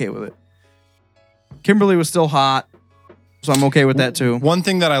I'm okay with it. Kimberly was still hot, so I'm okay with that too. One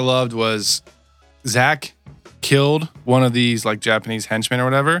thing that I loved was Zach killed one of these like Japanese henchmen or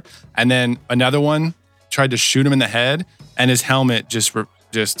whatever, and then another one tried to shoot him in the head, and his helmet just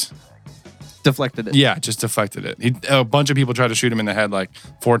Deflected it. just deflected it. A bunch of people tried to shoot him in the head like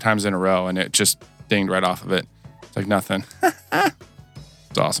 4 times in a row, and it just dinged right off of it. It's like nothing.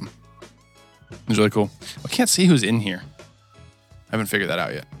 It's awesome. It was really cool. I can't see who's in here. I haven't figured that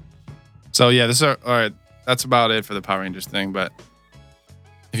out yet. So yeah, all right. That's about it for the Power Rangers thing. But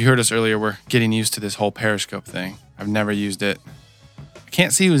if you heard us earlier, we're getting used to this whole Periscope thing. I've never used it. I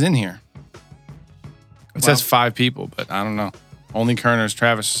can't see who's in here. It says 5 people, but I don't know. Only Kerner's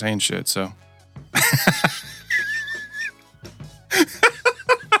Travis is saying shit, so.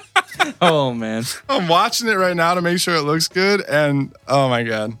 Oh man. I'm watching it right now to make sure it looks good, and oh my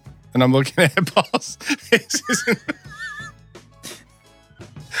god. And I'm looking at Paul's faces.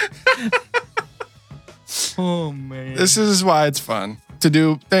 Oh man. This is why it's fun to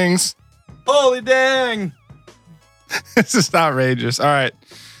do things. Holy dang. This is outrageous. All right.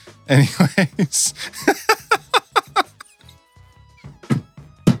 Anyways.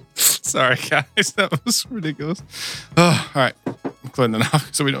 Sorry, guys. That was ridiculous. Oh, all right. I'm clearing that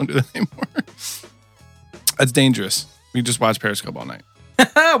off so we don't do that anymore. That's dangerous. We just watch Periscope all night.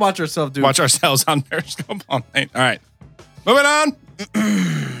 Watch yourself, dude. Watch ourselves on Periscope all night. All right. Moving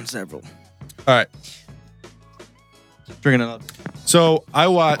on. Several. All right. Drinking another. So I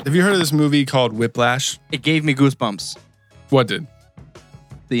watched. Have you heard of this movie called Whiplash? It gave me goosebumps. What did?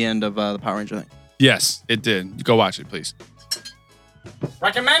 The end of the Power Ranger thing. Yes, it did. Go watch it, please.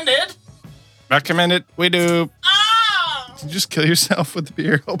 Recommended. Recommend it. We do. Oh! Did you just kill yourself with the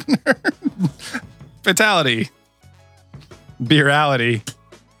beer opener? Fatality. Beerality.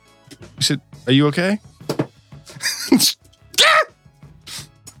 Are you okay?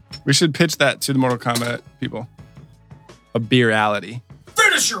 We should pitch that to the Mortal Kombat people. A beerality.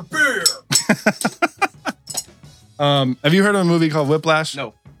 Finish your beer. Have you heard of a movie called Whiplash?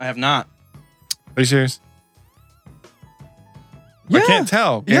 No, I have not. Are you serious? Yeah. I can't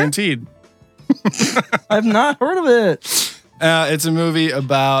tell. Yeah. Guaranteed. I've not heard of it. It's a movie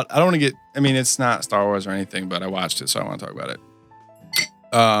about. I don't want to get. I mean, it's not Star Wars or anything, but I watched it, so I want to talk about it.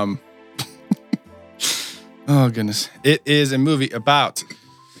 Oh goodness, it is a movie about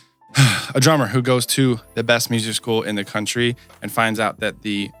a drummer who goes to the best music school in the country and finds out that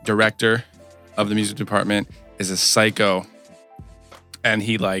the director of the music department is a psycho, and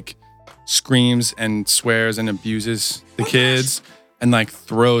he like screams and swears and abuses the kids and like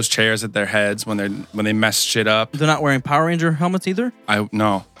throws chairs at their heads when they mess shit up. They're not wearing Power Ranger helmets either?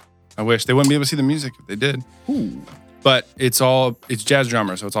 No. I wish they wouldn't be able to see the music if they did. Ooh. But it's jazz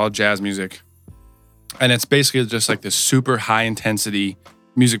drummer, so it's all jazz music. And it's basically just like this super high intensity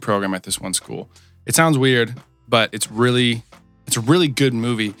music program at this one school. It sounds weird, but it's a really good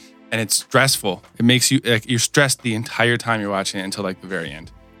movie, and it's stressful. It makes you like you're stressed the entire time you're watching it until like the very end.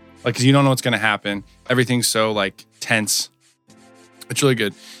 Like, cause you don't know what's gonna happen. Everything's so like tense. It's really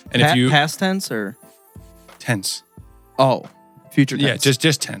good. And if you past tense or tense. Oh, future tense. Yeah,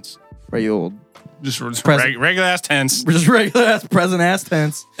 just tense. Very old. Just regular ass tense. Just regular ass present ass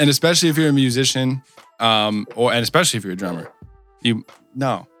tense. And especially if you're a musician, and especially if you're a drummer, then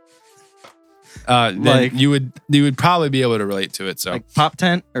you would probably be able to relate to it. So like pop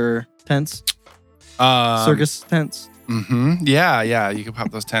tent or tents, circus tents. Mm-hmm. Yeah, you can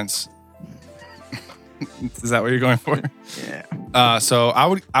pop those tents. Is that what you're going for? Yeah. So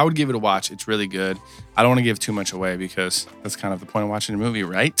I would give it a watch. It's really good. I don't want to give too much away because that's kind of the point of watching a movie,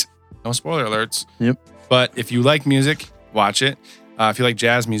 right? No spoiler alerts. Yep. But if you like music, watch it. If you like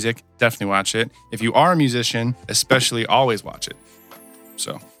jazz music, definitely watch it. If you are a musician, especially always watch it.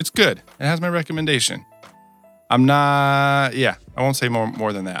 So it's good. It has my recommendation. I won't say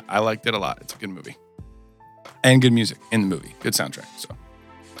more than that. I liked it a lot. It's a good movie. And good music in the movie. Good soundtrack. So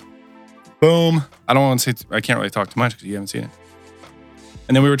boom. I don't want to say, I can't really talk too much because you haven't seen it.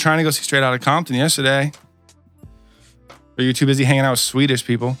 And then we were trying to go see Straight Outta Compton yesterday. But you're too busy hanging out with Swedish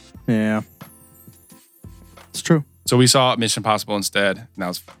people. Yeah. It's true. So we saw Mission Impossible instead, and that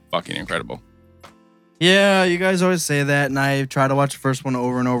was fucking incredible. Yeah, you guys always say that, and I try to watch the first one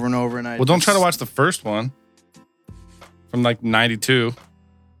over and over and over. Don't try to watch the first one from like 92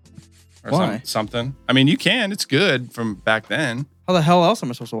 or Why? something. I mean, you can. It's good from back then. How the hell else am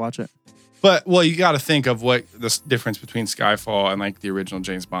I supposed to watch it? But, well, you got to think of what the difference between Skyfall and like the original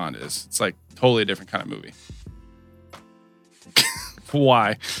James Bond is. It's like totally a different kind of movie.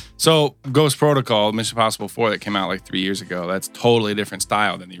 Why? So Ghost Protocol, Mission Impossible 4 that came out like 3 years ago, that's totally different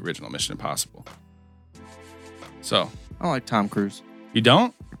style than the original Mission Impossible. So I don't like Tom Cruise. you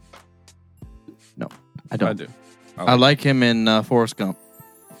don't? No, I don't. I do. I like him in Forrest Gump.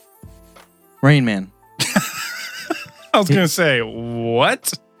 Rain Man. I was going to say,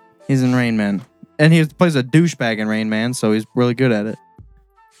 what? He's in Rain Man. And he plays a douchebag in Rain Man, so he's really good at it.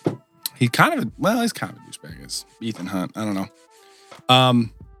 He's kind of a douchebag. It's Ethan Hunt. I don't know.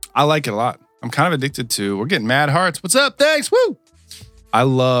 I like it a lot. I'm kind of addicted to, we're getting mad hearts. What's up? Thanks. Woo.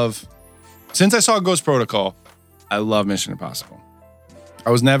 Since I saw Ghost Protocol, I love Mission Impossible.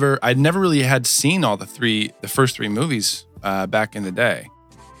 I'd never really had seen all the first three movies back in the day.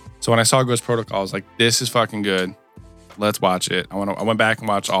 So when I saw Ghost Protocol, I was like, this is fucking good. Let's watch it. I went back and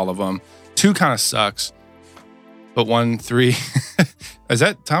watched all of them. 2 kind of sucks. But 1, 3, is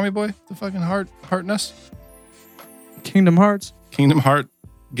that Tommy Boy? The fucking hearting us? Kingdom Hearts. Kingdom Heart,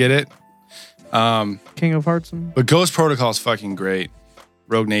 get it? King of Hearts. But Ghost Protocol is fucking great.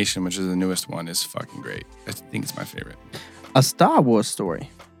 Rogue Nation, which is the newest one, is fucking great. I think it's my favorite. A Star Wars story.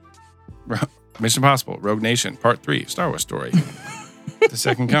 Mission Impossible, Rogue Nation, Part 3, Star Wars story. The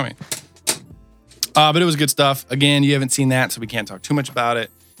second coming. But it was good stuff. Again, you haven't seen that, so we can't talk too much about it.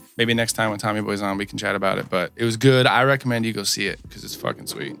 Maybe next time when Tommy Boy's on, we can chat about it. But it was good. I recommend you go see it because it's fucking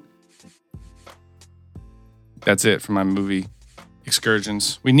sweet. That's it for my movie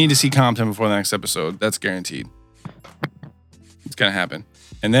excursions. We need to see Compton before the next episode. That's guaranteed. It's going to happen.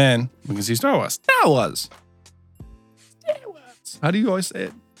 And then we can see Star Wars. Star Wars. Star Wars. How do you always say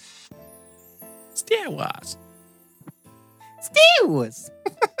it? Star Wars. Star Wars.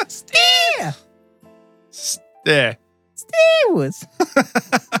 Star. Star. Star Wars.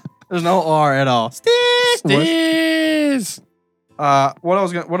 There's no R at all. Star Wars. What I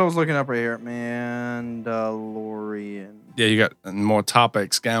was looking up right here, Mandalorian. Yeah, you got more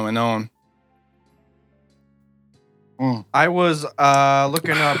topics going on. I was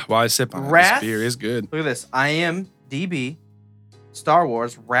looking up. While I sip on it, Wrath. this beer is good. Look at this. IMDb, Star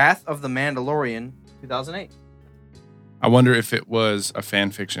Wars, Wrath of the Mandalorian, 2008. I wonder if it was a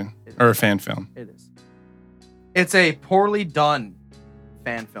fan fiction or a fan film. It is. It's a poorly done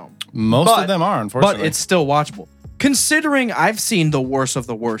fan film. Most of them are, unfortunately. But it's still watchable. Considering I've seen the worst of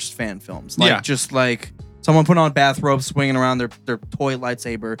the worst fan films. Like, Yeah. just like someone put on bathrobes, swinging around their toy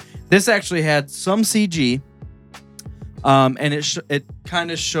lightsaber. This actually had some CG. And it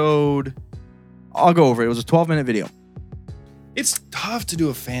kind of showed... I'll go over it. It was a 12-minute video. It's tough to do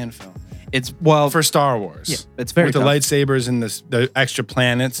a fan film It's, well... for Star Wars. Yeah, it's very with tough. the lightsabers and the extra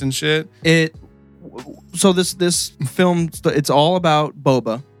planets and shit. So this film, it's all about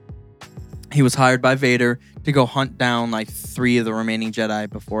Boba. He was hired by Vader to go hunt down like 3 of the remaining Jedi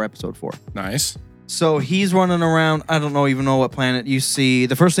before Episode 4. Nice. So he's running around. I don't even know what planet you see.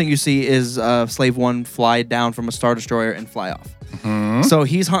 The first thing you see is Slave One fly down from a Star Destroyer and fly off. Mm-hmm. So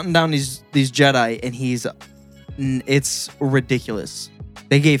he's hunting down these Jedi, and it's ridiculous.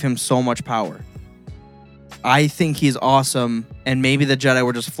 They gave him so much power. I think he's awesome, and maybe the Jedi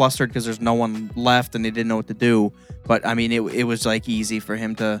were just flustered because there's no one left and they didn't know what to do. But I mean, it was like easy for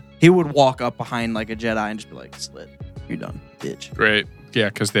him to. He would walk up behind like a Jedi and just be like, "Slit, you're done, bitch." Great. Yeah,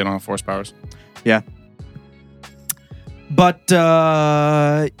 because they don't have force powers. Yeah. But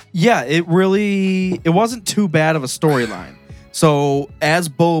yeah, it wasn't too bad of a storyline. So as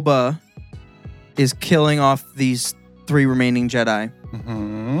Boba is killing off these 3 remaining Jedi,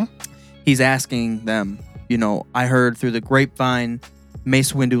 Mm-hmm. he's asking them, I heard through the grapevine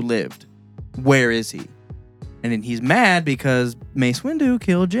Mace Windu lived. Where is he? And then he's mad because Mace Windu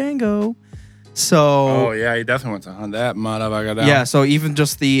killed Jango. So Oh, yeah, he definitely wants to hunt that motherfucker down. yeah, so even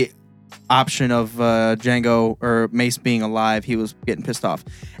just the option of Jango or Mace being alive, he was getting pissed off.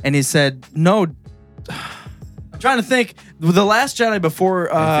 And he said, no, I'm trying to think. The Last Jedi before...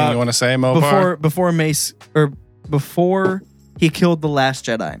 Anything you want to say, Mopar? Before Mace... Or before he killed the Last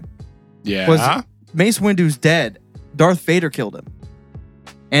Jedi. Yeah. Was Mace Windu's dead. Darth Vader killed him.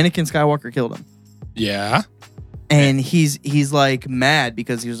 Anakin Skywalker killed him. Yeah. And he's like mad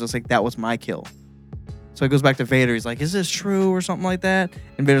because he was just like, that was my kill. So he goes back to Vader. He's like, is this true or something like that?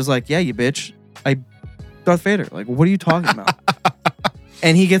 And Vader's like, yeah, you bitch. Darth Vader. Like, what are you talking about?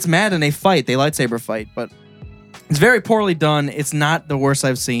 And he gets mad and they fight. They lightsaber fight. But it's very poorly done. It's not the worst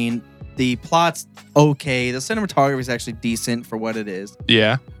I've seen. The plot's okay. The cinematography is actually decent for what it is.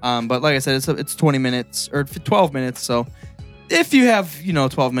 Yeah. But like I said, it's 20 minutes or 12 minutes. So if you have,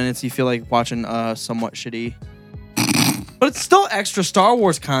 12 minutes, you feel like watching somewhat shitty. But it's still extra Star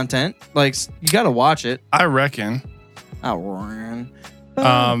Wars content. Like, you got to watch it. I reckon. Oh, Ryan.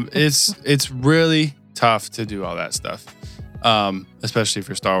 It's really tough to do all that stuff. Especially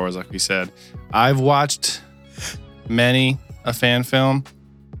for Star Wars, like we said. I've watched many a fan film.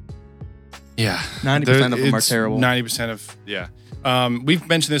 Yeah. 90% of them are terrible. 90% of, yeah. We've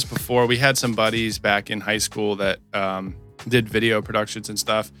mentioned this before. We had some buddies back in high school that did video productions and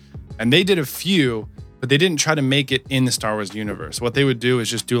stuff. And they did a few, but they didn't try to make it in the Star Wars universe. What they would do is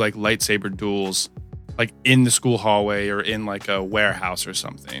just do like lightsaber duels, like in the school hallway or in like a warehouse or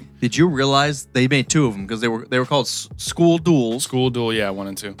something. Did you realize they made 2 of them because they were called School Duels? School duel, yeah, 1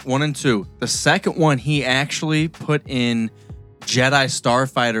 and 2. 1 and 2. The second one, he actually put in Jedi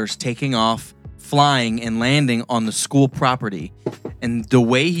starfighters taking off, flying, and landing on the school property. And the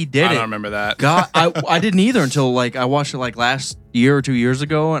way he did I don't remember that. God, I didn't either until like I watched it like last year or 2 years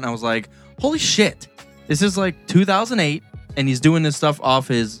ago, and I was like, holy shit. This is like 2008, and he's doing this stuff off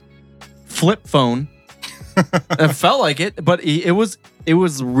his flip phone. It felt like it, but it was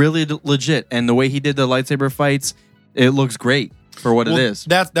really legit. And the way he did the lightsaber fights, it looks great for what it is.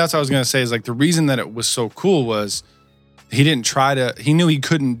 That's what I was gonna say. Is like the reason that it was so cool was he didn't try to. He knew he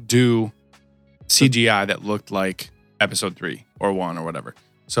couldn't do CGI that looked like Episode 3 or 1 or whatever.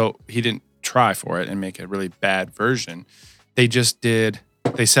 So he didn't try for it and make a really bad version. They just did.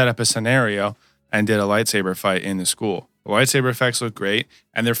 They set up a scenario and did a lightsaber fight in the school. The lightsaber effects look great,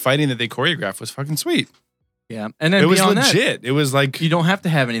 and their fighting that they choreographed was fucking sweet. Yeah, and then It was beyond legit. It was like that, you don't have to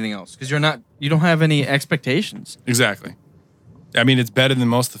have anything else because you don't have any expectations. exactly. I mean, it's better than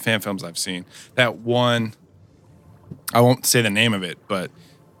most of the fan films I've seen. That one, I won't say the name of it, but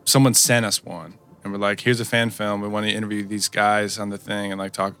someone sent us one, and we're like, "Here's a fan film. We want to interview these guys on the thing and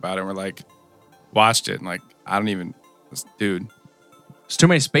like talk about it." And we're like, watched it, and like, dude. There's too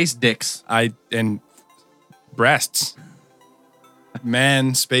many space dicks. And breasts.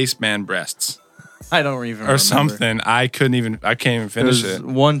 Spaceman breasts. I don't even remember. Or something. I can't even finish There's it.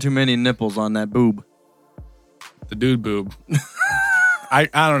 one too many nipples on that boob. The dude boob. I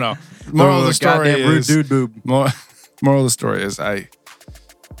don't know. Moral of the story goddamn rude is dude boob. Moral of the story is that's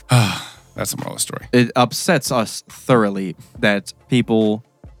the moral of the story. It upsets us thoroughly that people,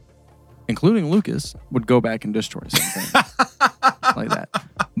 including Lucas, would go back and destroy something like that.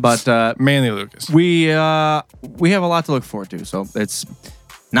 But Mainly Lucas. we have a lot to look forward to, so it's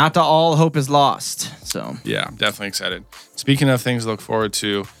not all hope is lost. So yeah, I'm definitely excited. Speaking of things to look forward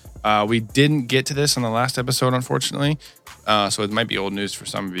to, we didn't get to this on the last episode, unfortunately. So it might be old news for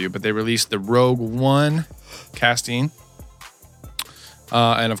some of you, but they released the Rogue One casting.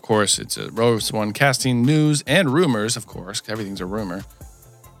 And of course, it's a Rogue One casting news and rumors, of course. Everything's a rumor.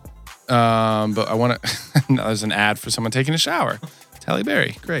 But I want to... there's an ad for someone taking a shower. It's Halle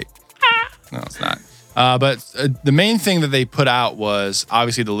Berry. Great. No, it's not. But the main thing that they put out was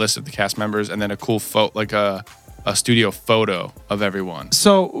obviously the list of the cast members and then a cool photo, like a studio photo of everyone.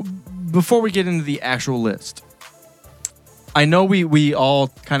 So before we get into the actual list, I know we all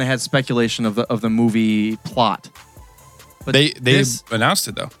kind of had speculation of the movie plot. But They announced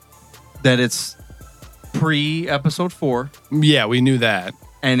it, though. That it's pre-episode 4. Yeah, we knew that.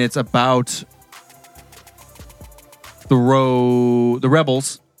 And it's about the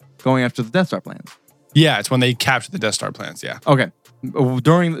rebels going after the Death Star plans. Yeah, it's when they capture the Death Star plans, yeah. Okay.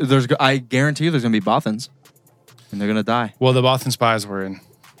 I guarantee you there's going to be Bothans. And they're going to die. Well, the Bothan spies were in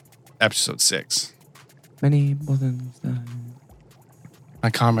episode 6. Many Bothans died. My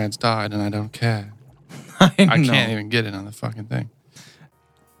comrades died and I don't care. I can't even get it on the fucking thing.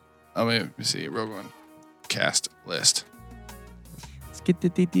 Let me see. Rogue One cast list.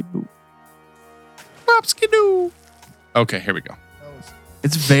 Skidoo. Okay, here we go.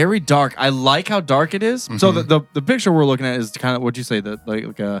 It's very dark. I like how dark it is. Mm-hmm. So the picture we're looking at is kind of, what'd you say?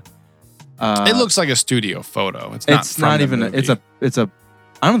 Like a... it looks like a studio photo. It's not even... It's a...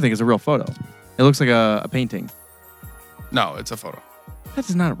 I don't think it's a real photo. It looks like a painting. No, it's a photo. That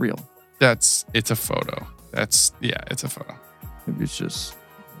is not real. It's a photo. It's a photo. Maybe it's just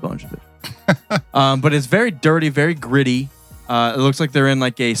a bunch of it. But it's very dirty, very gritty. It looks like they're in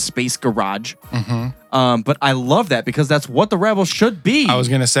like a space garage. Mm-hmm. But I love that because that's what the rebels should be. I was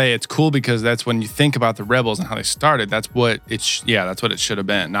gonna say it's cool because that's when you think about the rebels and how they started. That's what it should have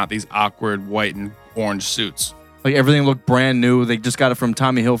been. Not these awkward white and orange suits. Like everything looked brand new. They just got it from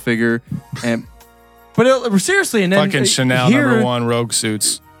Tommy Hilfiger, but seriously, and then fucking Chanel #1 Rogue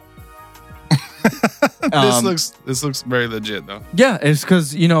suits. This looks very legit though. Yeah, it's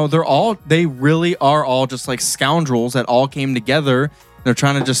because they really are all just like scoundrels that all came together. They're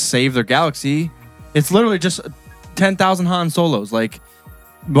trying to just save their galaxy. It's literally just 10,000 Han Solos. Like,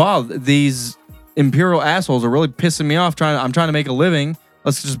 wow, these Imperial assholes are really pissing me off. I'm trying to make a living.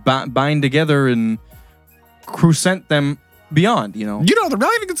 Let's just bind together and crucent them beyond. You know the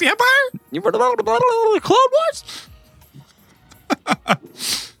rebellion against the Empire. You were the Clone Wars.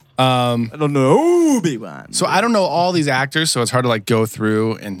 I don't know Obi-Wan. So I don't know all these actors, so it's hard to like go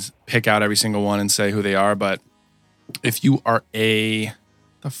through and pick out every single one and say who they are. But if you are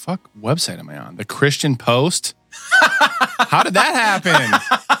the fuck website am I on? The Christian Post? How did that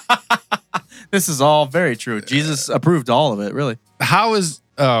happen? This is all very true. Jesus approved all of it, really. How is...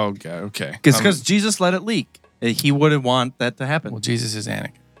 Oh, okay. Because Jesus let it leak. He wouldn't want that to happen. Well, Jesus is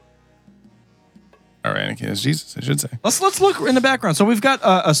Anakin. Or Anakin is Jesus, I should say. Let's look in the background. So we've got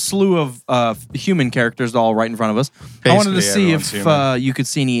a slew of human characters all right in front of us. Basically, I wanted to see if you could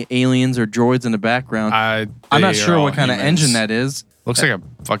see any aliens or droids in the background. I'm not sure what kind of engine that is. Looks like a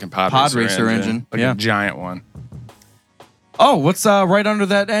fucking pod racer engine. Like a giant one. Oh, what's right under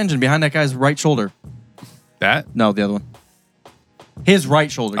that engine, behind that guy's right shoulder? That? No, the other one. His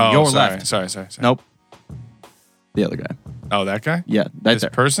right shoulder. Oh, your sorry. left. Sorry. Nope. The other guy. Oh, that guy? Yeah. This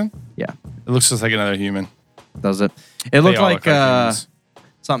person? Yeah. It looks just like another human. Does it? It looked like humans.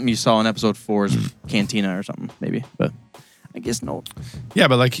 something you saw in episode 4's Cantina or something, maybe. But I guess no. Yeah,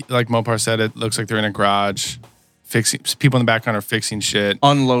 but like Mopar said, it looks like they're in a garage. People in the background are fixing shit.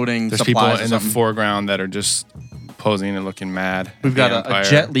 Unloading There's people supplies in the foreground that are just posing and looking mad. We've got a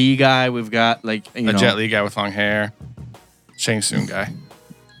Jet Li guy. We've got a Jet Li guy with long hair. Shang Tsung guy.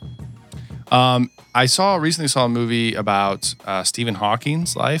 I recently saw a movie about Stephen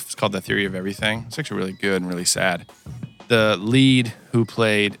Hawking's life. It's called The Theory of Everything. It's actually really good and really sad. The lead who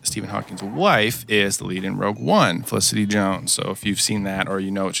played Stephen Hawking's wife is the lead in Rogue One, Felicity Jones. So if you've seen that or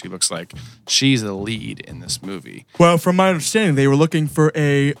you know what she looks like, she's the lead in this movie. Well, from my understanding, they were looking for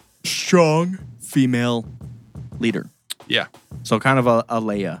a strong female leader. Yeah. So kind of a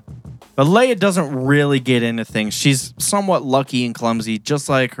Leia. But Leia doesn't really get into things. She's somewhat lucky and clumsy, just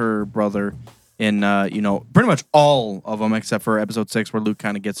like her brother in, pretty much all of them except for episode 6 where Luke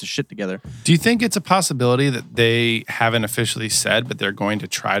kind of gets his shit together. Do you think it's a possibility that they haven't officially said, but they're going to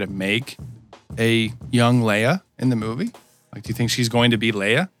try to make a young Leia in the movie? Like, do you think she's going to be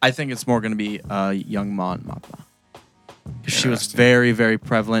Leia? I think it's more going to be young Mon Mothma. Because she was very, very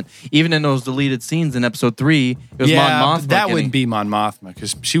prevalent. Even in those deleted scenes in episode 3, it was Mon Mothma. That would be Mon Mothma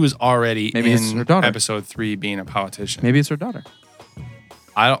because she was already in her episode 3 being a politician. Maybe it's her daughter.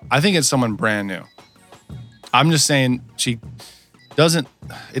 I think it's someone brand new. I'm just saying she doesn't.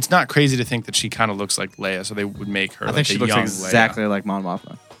 It's not crazy to think that she kind of looks like Leia, so they would make her. I like think she a looks young exactly like Mon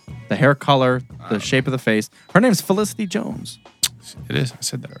Mothma. The hair color, the shape of the face. Her name's Felicity Jones. Leia. It is. I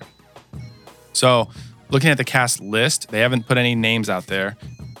said that already. So, looking at the cast list, they haven't put any names out there,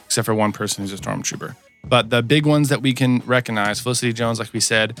 except for one person who's a stormtrooper. But the big ones that we can recognize, Felicity Jones, like we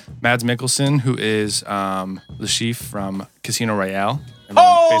said, Mads Mikkelsen, who is Le Chief from Casino Royale.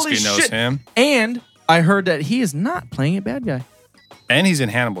 Everyone basically knows him. And I heard that he is not playing a bad guy. And he's in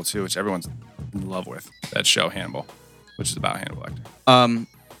Hannibal, too, which everyone's in love with. That show, Hannibal, which is about Hannibal Lecter.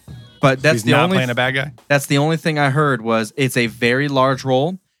 But that's He's the not only playing a bad guy? That's the only thing I heard was it's a very large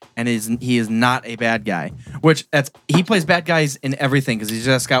role, and he is not a bad guy. Which he plays bad guys in everything because he's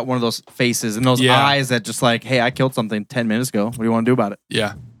just got one of those faces and those eyes that just like, hey, I killed something 10 minutes ago. What do you want to do about it?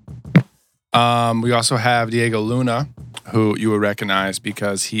 Yeah. We also have Diego Luna, who you would recognize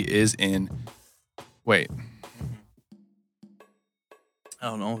because he is in. Wait, I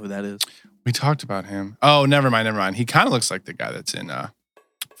don't know who that is. we talked about him. Oh, never mind. He kind of looks like the guy that's in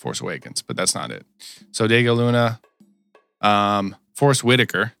Force Awakens, but that's not it. So Diego Luna, Forrest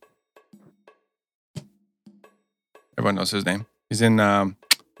Whitaker. Everyone knows his name. He's in what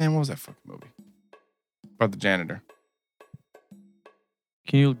was that fucking movie? About the janitor.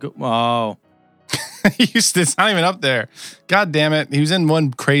 Can you go? Oh, It's not even up there. God damn it. He was in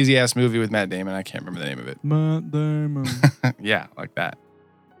one crazy ass movie with Matt Damon. I can't remember the name of it. Matt Damon. Yeah, like that.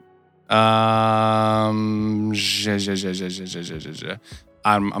 I'm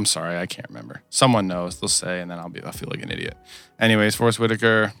sorry, I can't remember. Someone knows, they'll say, and then I'll feel like an idiot. Anyways, Forrest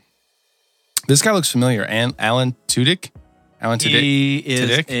Whitaker. This guy looks familiar. Alan Tudyk? Alan Tudyk? He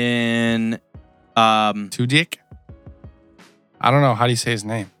is in Tudyk? I don't know. How do you say his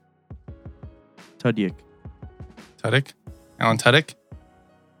name? Tudyk. Tudyk? Alan Tudyk?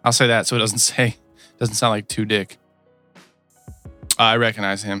 I'll say that so it doesn't sound like Tudyk. I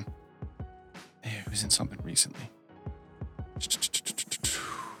recognize him. He was in something recently.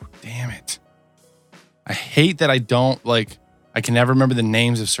 Damn it. I hate that I can never remember the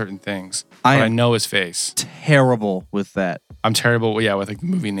names of certain things. But I know his face. Terrible with that. I'm terrible, with like the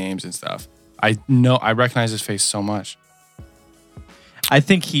movie names and stuff. I recognize his face so much. I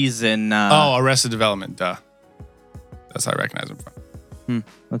think he's in Arrested Development, duh. That's how I recognize him from.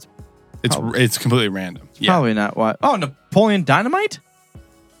 It's completely random. Probably not what. Oh, Napoleon Dynamite?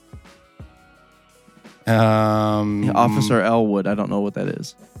 Officer Elwood. I don't know what that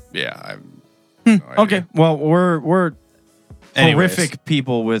is. Yeah. Okay. Well, we're horrific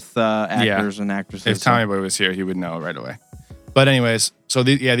people with actors and actresses. If Tommy Boy was here, he would know right away. But anyways, so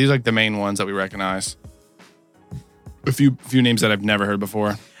these are like the main ones that we recognize. A few names that I've never heard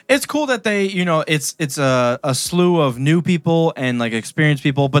before. It's cool that they, it's a slew of new people and like experienced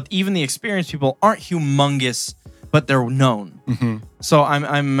people, but even the experienced people aren't humongous, but they're known. Mm-hmm. So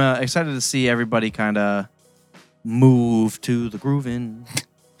I'm excited to see everybody kind of move to the grooving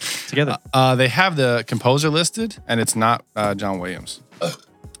together. They have the composer listed, and it's not John Williams.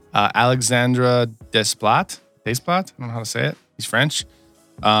 Alexandre Desplat. I don't know how to say it. He's French.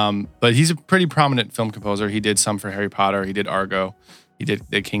 But he's a pretty prominent film composer. He did some for Harry Potter. He did Argo. He did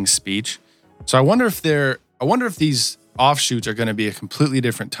The King's Speech. So I wonder if these offshoots are going to be a completely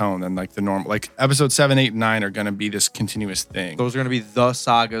different tone than like the normal. Like episode 7, 8, and 9 are going to be this continuous thing. Those are going to be the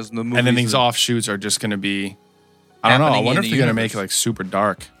sagas, the movies. And then these offshoots are just going to be, I don't know. I wonder if they're going to make it like super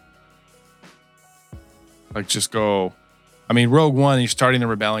dark. Like just go, Rogue One, you're starting a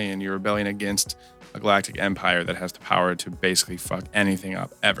rebellion. You're rebelling against a galactic empire that has the power to basically fuck anything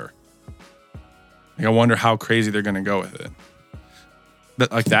up ever. Like, I wonder how crazy they're gonna go with it.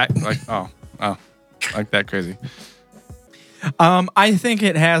 Like that crazy. I think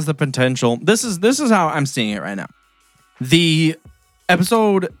it has the potential. This is how I'm seeing it right now. The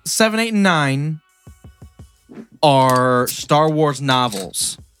episode 7, 8, and 9 are Star Wars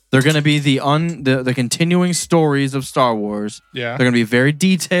novels. They're going to be the continuing stories of Star Wars. Yeah. They're going to be very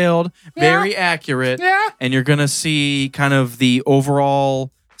detailed, very accurate. Yeah. And you're going to see kind of the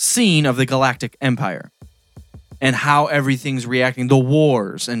overall scene of the Galactic Empire and how everything's reacting, the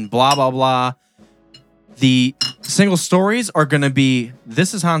wars and blah, blah, blah. The single stories are going to be,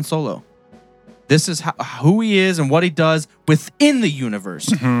 this is Han Solo. This is who he is and what he does within the universe.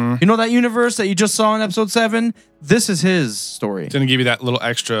 Mm-hmm. You know that universe that you just saw in episode 7? This is his story. It's going to give you that little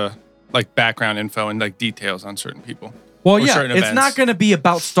extra like background info and like details on certain people. Well, yeah, it's not going to be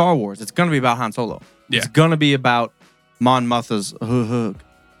about Star Wars. It's going to be about Han Solo. Yeah. It's going to be about Mon Mothma's hug.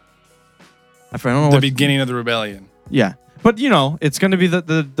 I don't know the beginning of the rebellion. Yeah. But, it's going to be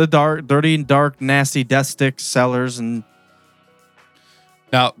the dark, dirty, dark, nasty death stick sellers and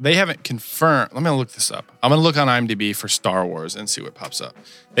Now, they haven't confirmed. Let me look this up. I'm going to look on IMDb for Star Wars and see what pops up.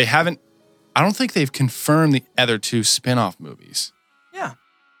 They haven't, I don't think they've confirmed the other 2 spin-off movies. Yeah.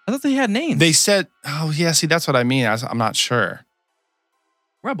 I thought they had names. They said, oh, yeah, see, that's what I mean. I'm not sure.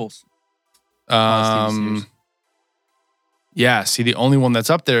 Rebels. Yeah, see, the only one that's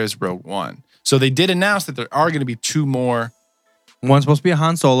up there is Rogue One. So they did announce that there are going to be 2 more. One's supposed to be a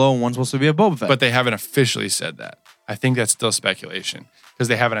Han Solo and one's supposed to be a Boba Fett. But they haven't officially said that. I think that's still speculation because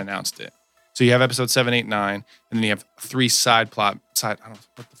they haven't announced it. So you have episode 7, 8, 9, and then you have 3 I don't know,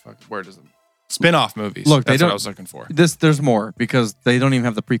 what the fuck, where does it? Spin-off movies. Look, that's what I was looking for. There's more because they don't even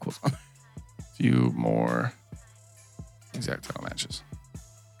have the prequels on. Few more exact title matches.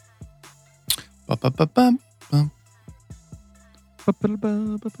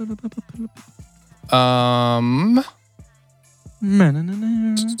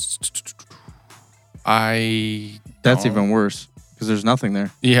 That's even worse because there's nothing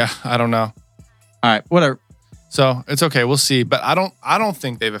there. Yeah, I don't know. All right, whatever. So it's okay, we'll see. But I don't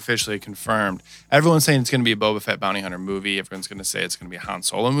think they've officially confirmed. Everyone's saying it's going to be a Boba Fett bounty hunter movie. Everyone's going to say it's going to be a Han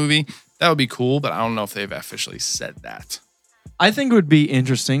Solo movie. That would be cool, but I don't know if they've officially said that. I think it would be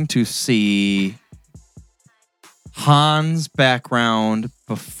interesting to see Han's background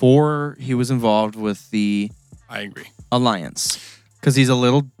before he was involved with the I agree. Alliance, because he's a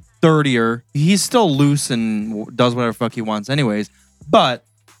little dirtier. He's still loose and does whatever fuck he wants anyways. But,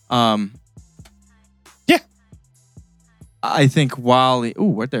 yeah. I think while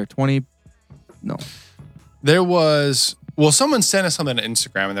right there, 20, no. There was, someone sent us something on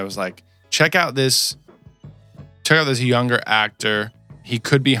Instagram and there was like, check out this younger actor. He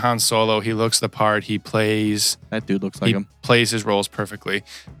could be Han Solo. He looks the part. That dude looks like him. Plays his roles perfectly.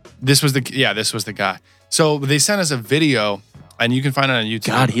 This was the guy. So they sent us a video and you can find it on YouTube.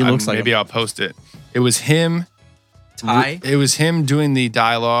 God, he looks like maybe him. I'll post it. It was him. It was him doing the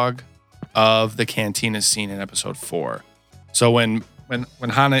dialogue of the cantina scene in episode 4. So when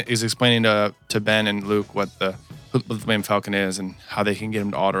Han is explaining to Ben and Luke who the Millennium Falcon is and how they can get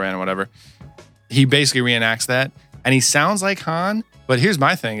him to Alderaan or whatever, he basically reenacts that. And he sounds like Han, but here's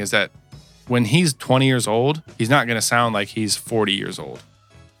my thing is that when he's 20 years old, he's not going to sound like he's 40 years old.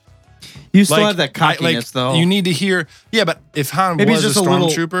 You still have that cockiness, though. You need to hear, yeah, but if Han was a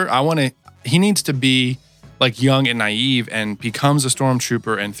stormtrooper, he needs to be like young and naive and becomes a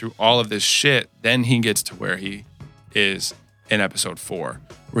stormtrooper, and through all of this shit, then he gets to where he is in episode 4,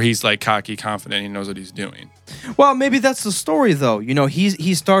 where he's like cocky, confident, he knows what he's doing. Well, maybe that's the story, though. You know,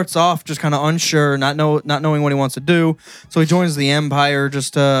 he starts off just kind of unsure, not knowing what he wants to do. So he joins the Empire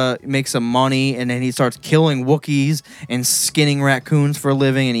just to make some money, and then he starts killing Wookiees and skinning raccoons for a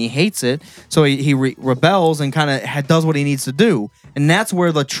living, and he hates it. So he rebels and kind of does what he needs to do. And that's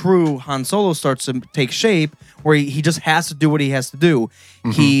where the true Han Solo starts to take shape, where he just has to do what he has to do.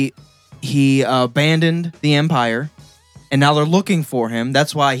 Mm-hmm. He abandoned the Empire, and now they're looking for him.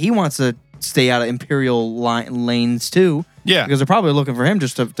 That's why he wants to stay out of Imperial lanes too. Yeah. Because they're probably looking for him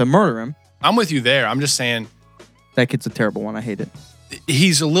just to murder him. I'm with you there. I'm just saying. That kid's a terrible one. I hate it.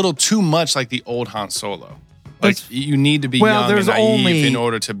 He's a little too much like the old Han Solo. Like, you need to be young and naive in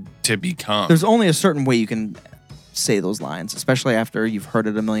order to become. There's only a certain way you can say those lines, especially after you've heard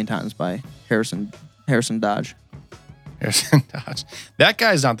it a million times by Harrison Dodge. Harrison Dodge. That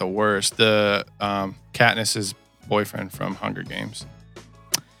guy's not the worst. The Katniss's boyfriend from Hunger Games.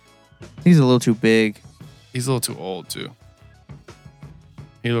 He's a little too big. He's a little too old, too.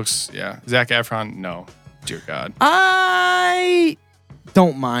 He looks, Zac Efron, no. Dear God. I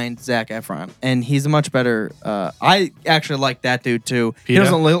don't mind Zac Efron, and he's a much better... I actually like that dude, too. Peeta? He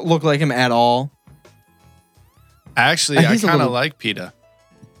doesn't look like him at all. Actually, I kind of like Peeta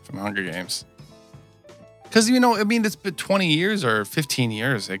from Hunger Games. Because, it's been 20 years or 15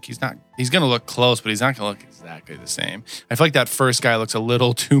 years. Like, he's going to look close, but he's not going to look exactly the same. I feel like that first guy looks a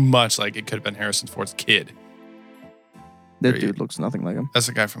little too much like it could have been Harrison Ford's kid. That dude looks nothing like him. That's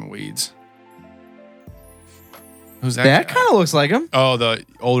the guy from Weeds. Who's that That guy? kind of looks like him. Oh, the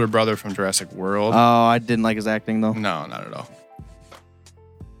older brother from Jurassic World. Oh, I didn't like his acting, though. No, not at all.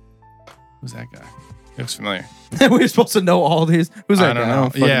 Who's that guy? He looks familiar. We're supposed to know all these. Who's that guy? I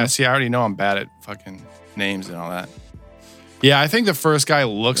don't know. See, I already know I'm bad at fucking names and all that. Yeah, I think the first guy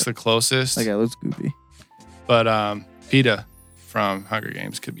looks the closest. That guy looks goofy. But Peeta from Hunger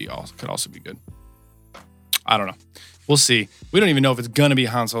Games could also be good. I don't know. We'll see. We don't even know if it's gonna be a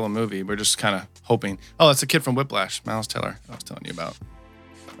Han Solo movie. We're just kind of hoping. Oh, that's the kid from Whiplash, Miles Teller. I was telling you about,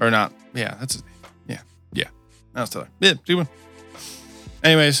 or not? Yeah, that's his name. Yeah, Miles Teller. Yeah, do one.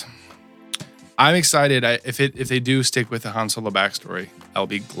 Anyways, I'm excited. If they do stick with the Han Solo backstory, I'll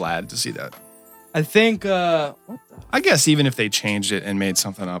be glad to see that. I think. I guess even if they changed it and made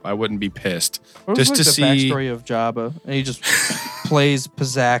something up, I wouldn't be pissed. What Just was to the see. backstory of Jabba? And he just plays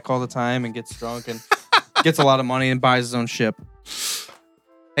Pizzac all the time and gets drunk and gets a lot of money and buys his own ship.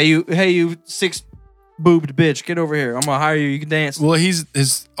 Hey you 6-boobed bitch, get over here. I'm gonna hire you. You can dance. Well,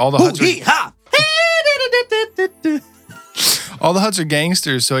 all the Hutts Hee-ha! all the Hutts are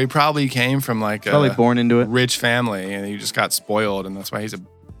gangsters, so he probably came from like Probably a born into it. rich family, and he just got spoiled, and that's why he's a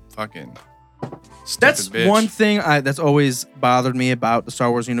fucking stupid That's bitch. one thing that's always bothered me about the Star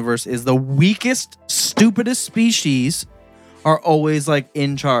Wars universe is the weakest, stupidest species are always like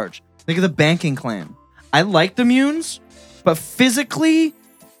in charge. Think of the banking clan. I like the Munes, but physically,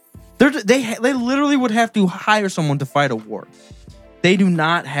 they literally would have to hire someone to fight a war. They do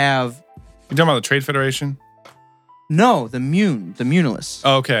not have. You talking about the Trade Federation? No, the Munilists.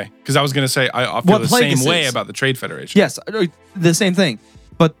 Oh, okay, because I was gonna say I feel What the same Plagueis way is. about the Trade Federation. Yes, the same thing.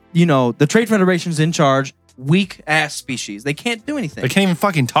 But the Trade Federation's in charge. Weak ass species. They can't do anything. They can't even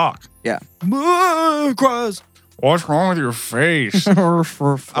fucking talk. Yeah. Cries. What's wrong with your face? I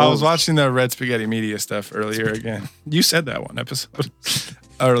I was watching the Red Spaghetti Media stuff earlier again. You said that one episode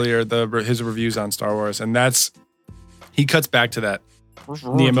earlier, his reviews on Star Wars, and he cuts back to that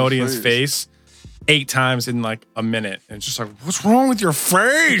Neomodian's face 8 times in like a minute. And it's just like, what's wrong with your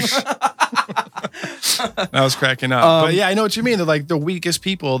face? I was cracking up. But yeah, I know what you mean. They're like the weakest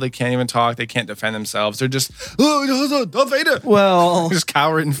people. They can't even talk. They can't defend themselves. They're just, Darth Vader. Well, Just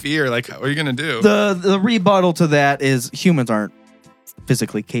cower in fear. Like, what are you going to do? the rebuttal to that is humans aren't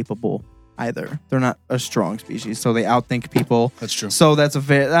physically capable either. They're not a strong species, so they outthink people. That's true. So that's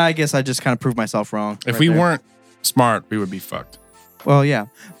I guess I just kind of proved myself wrong. If right we there. weren't smart, we would be fucked Well, yeah.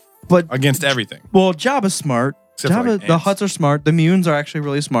 But against everything. well, Jabba's smart. Except for, like, The ants. Hutts are smart. The Munes are actually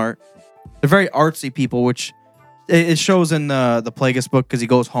really smart. They're very artsy people, which it shows in the Plagueis book because he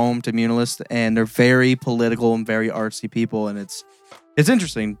goes home to Munilist, and they're very political and very artsy people, and it's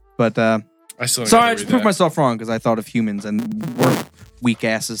interesting. But I still sorry, I read just proved that. myself wrong because I thought of humans and we're weak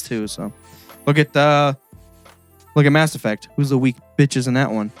asses too. So look at Mass Effect. Who's the weak bitches in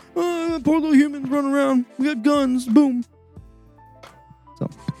that one? Poor little humans running around. We got guns. Boom. So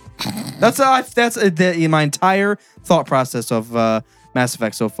that's my entire thought process of Mass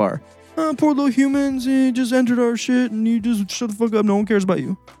Effect so far. Poor little humans. You just entered our shit and you just shut the fuck up. No one cares about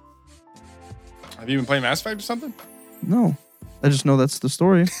you. Have you been playing Mass Effect or something? No, I just know that's the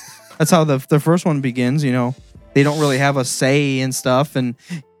story. That's how the first one begins. They don't really have a say in stuff, and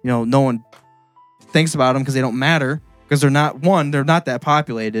no one thinks about them because they don't matter because they're not that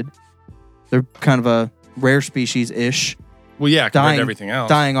populated. They're kind of a rare species ish, Well, yeah, compared to everything else.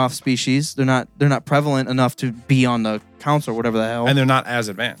 dying off species. They're not prevalent enough to be on the council or whatever the hell. And they're not as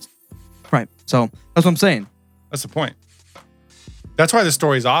advanced. Right. So that's what I'm saying. That's the point. That's why the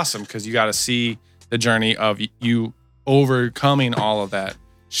story's awesome, because you got to see the journey of you overcoming all of that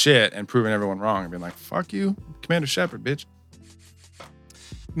shit and proving everyone wrong and being like, fuck you, Commander Shepard, bitch.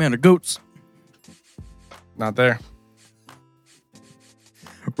 Commander Goats. Not there.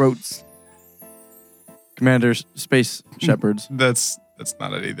 Roats. Commander Space Shepherds. That's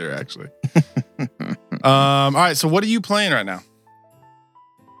not it either, actually. All right, so what are you playing right now?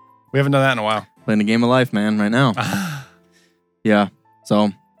 We haven't done that in a while. Playing the game of life, man, right now. Yeah.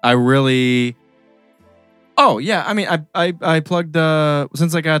 So I really. Oh yeah. I mean, I plugged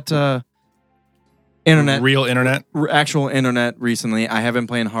since I got internet, Real internet? actual internet recently. I have been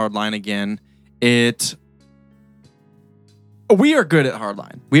playing Hardline again. We are good at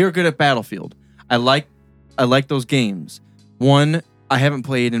Hardline. We are good at Battlefield. I like those games. One, I haven't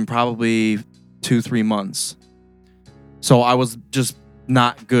played in probably 2-3 months. So I was just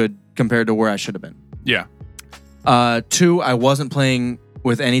not good compared to where I should have been. Yeah. 2, I wasn't playing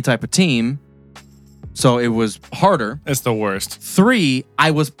with any type of team, so it was harder. It's the worst. 3,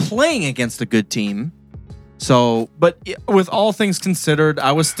 I was playing against a good team. So, but with all things considered,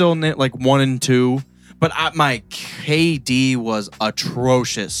 I was still like 1 and 2. But my KD was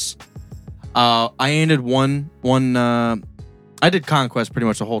atrocious. I ended I did Conquest pretty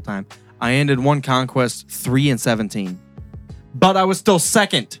much the whole time. I ended one Conquest 3-17. But I was still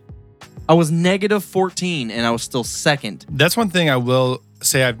second. I was -14 and I was still second. That's one thing I will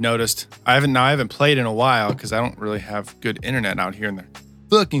say I've noticed. I haven't played in a while because I don't really have good internet out here in the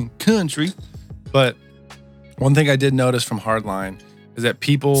fucking country. But one thing I did notice from Hardline is that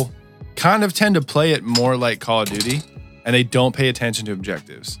people kind of tend to play it more like Call of Duty, and they don't pay attention to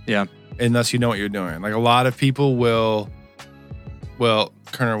objectives. Yeah. Unless you know what you're doing. Like a lot of people will,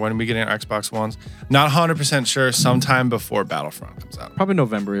 Kerner, when we get in Xbox Ones, not 100% sure, sometime before Battlefront comes out. Probably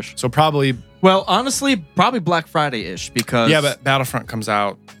November-ish. So probably, Well, honestly, probably Black Friday-ish because... yeah, but Battlefront comes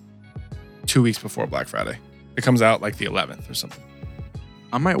out 2 weeks before Black Friday. It comes out like the 11th or something.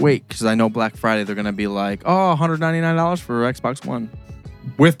 I might wait because I know Black Friday they're gonna be like, oh, $199 for Xbox One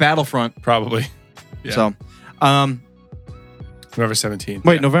with Battlefront. Probably. Yeah. So, November 17th.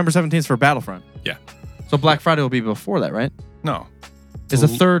 wait, yeah. November 17th for Battlefront. Yeah. So Black Friday will be before that, right? No. Is the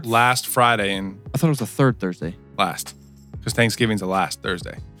third? Last Friday and I thought it was the third Thursday. last. Because Thanksgiving's the last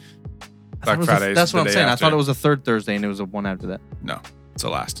Thursday. I thought Black it was Friday is that's the what I'm day saying. after. I thought it was the third Thursday and it was the one after that. No, it's the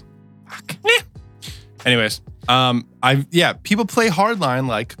last. Fuck. Anyways, people play Hardline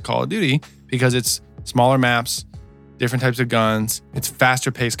like Call of Duty because it's smaller maps, different types of guns, it's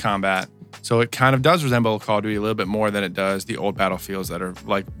faster paced combat. So it kind of does resemble Call of Duty a little bit more than it does the old battlefields that are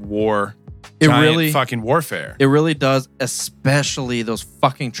like war. It giant really fucking warfare. It really does, especially those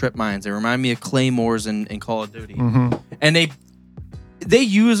fucking trip mines. They remind me of claymores in Call of Duty, and they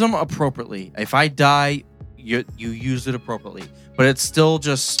use them appropriately. If I die, you use it appropriately, but it's still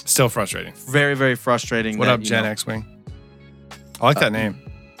just Still frustrating. very, very frustrating. What that, up, Gen X Wing? I like that name.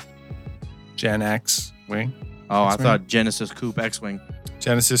 Gen X Wing. Oh, I X-Men? thought Genesis Coupe X-Wing.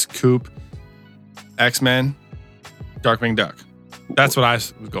 Genesis Coupe. X-Men. Darkwing Duck. That's what I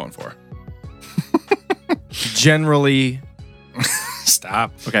was going for. Generally,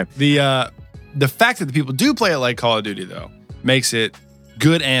 Stop. okay. The fact that the people do play it like Call of Duty though makes it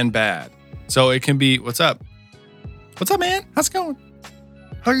good and bad. So it can be, what's up? What's up, man? How's it going?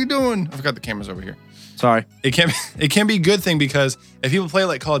 How you doing? I forgot the camera's over here. Sorry. It can be a good thing because if people play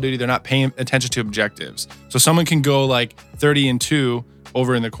like Call of Duty, they're not paying attention to objectives. So someone can go like 30-2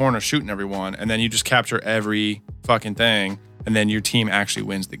 over in the corner shooting everyone, and then you just capture every fucking thing, and then your team actually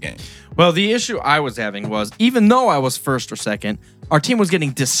wins the game. Well, the issue I was having was, even though I was first or second, our team was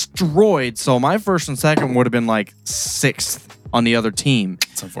getting destroyed. So my first and second would have been like sixth on the other team.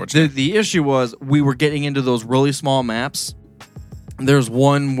 It's unfortunate. The issue was we were getting into those really small maps. There's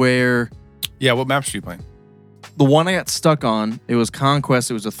one where Yeah, what maps are you playing? the one I got stuck on, it was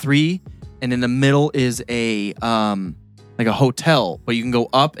Conquest. It was a 3, and in the middle is a like a hotel, but you can go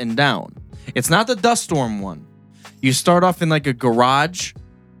up and down. It's not the Dust Storm one. You start off in like a garage,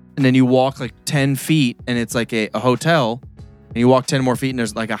 and then you walk like 10 feet, and it's like a hotel, and you walk 10 more feet, and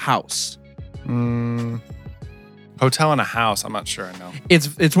there's like a house. Hotel and a house. I'm not sure I know.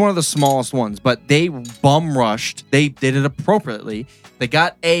 It's one of the smallest ones, but they bum rushed. They did it appropriately. They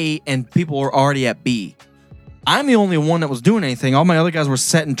got A, and people were already at B. I'm the only one that was doing anything. All my other guys were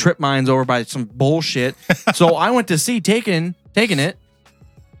setting trip mines over by some bullshit. So I went to C taking it,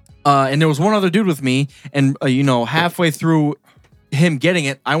 and there was one other dude with me. And halfway through him getting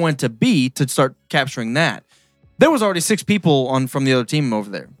it, I went to B to start capturing that. There was already 6 people from the other team over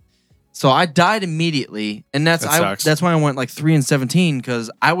there. So I died immediately, and that's why I went like 3-17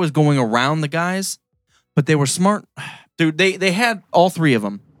 because I was going around the guys, but they were smart, dude. They had all 3 of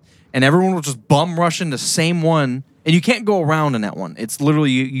them, and everyone was just bum rushing the same one, and you can't go around in that one. It's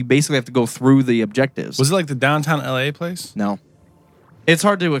literally you basically have to go through the objectives. Was it like the downtown LA place? No, it's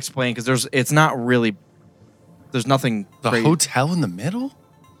hard to explain because there's nothing. The crazy. hotel in the middle?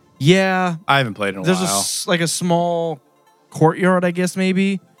 Yeah, I haven't played in a there's while. like a small courtyard, I guess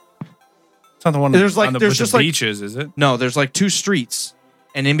maybe. It's not the one There's like- on the, there's with just the like- beaches, is it? No, there's like 2 streets,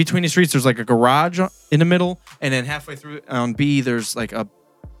 and in between the streets, there's like a garage in the middle, and then halfway through on B, there's like a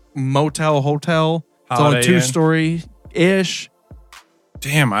hotel. It's only Holiday Inn. 2-story ish.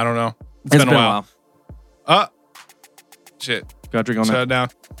 Damn, I don't know. It's been a while. Shit. Got to drink on Shut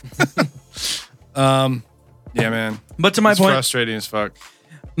that. it down. Yeah, man. But to my It's point, frustrating as fuck.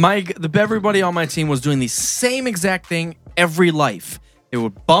 everybody on my team was doing the same exact thing every life. They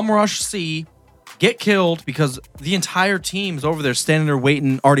would bum rush C, get killed because the entire team's over there standing there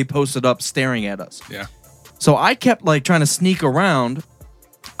waiting, already posted up, staring at us. Yeah. So I kept like trying to sneak around.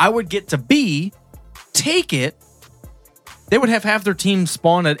 I would get to B, take it. They would have half their team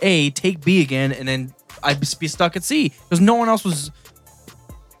spawn at A, take B again, and then I'd be stuck at C because no one else was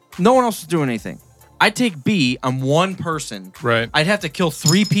doing anything. I take B. I'm one person. Right. I'd have to kill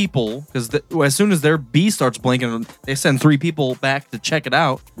 3 people because as soon as their B starts blinking, they send 3 people back to check it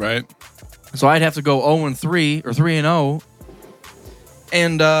out. Right. So I'd have to go 0-3 or 3-0.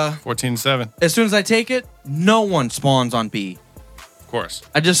 And 14-7. as soon as I take it, no one spawns on B. Of course.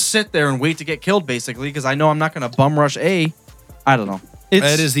 I just sit there and wait to get killed, basically, because I know I'm not going to bum rush A. I don't know.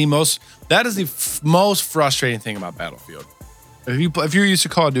 That is the most frustrating thing about Battlefield. If you're used to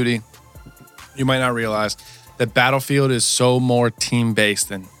Call of Duty, you might not realize that Battlefield is so more team-based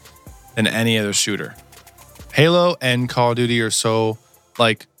than any other shooter. Halo and Call of Duty are so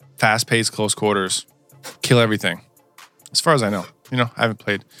like fast-paced, close quarters, kill everything. As far as I know, I haven't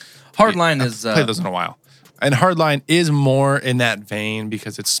played. Hardline is played those in a while. And Hardline is more in that vein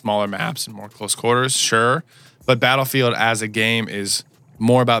because it's smaller maps and more close quarters, sure. But Battlefield as a game is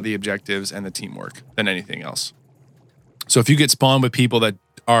more about the objectives and the teamwork than anything else. So if you get spawned with people that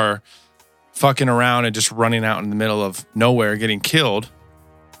are fucking around and just running out in the middle of nowhere getting killed,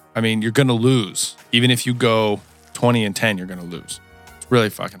 I mean, you're going to lose. Even if you go 20-10, you're going to lose. It's really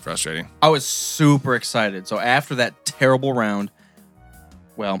fucking frustrating. I was super excited. So after that terrible round,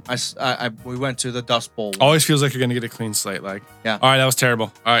 well, we went to the Dust Bowl. Always feels like you're going to get a clean slate. Like, yeah. All right, that was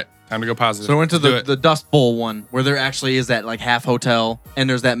terrible. All right, time to go positive. So I went to the Dust Bowl one where there actually is that like half hotel and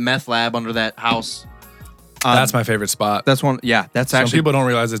there's that meth lab under that house. That's my favorite spot. That's one. Yeah, that's Some actually. people don't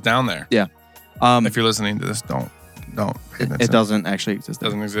realize it's down there. Yeah. If you're listening to this, don't. It doesn't actually exist. It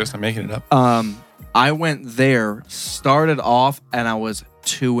doesn't exist. I'm making it up. I went there, started off, and I was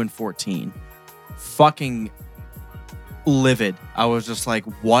 2-14. Fucking livid. I was just like,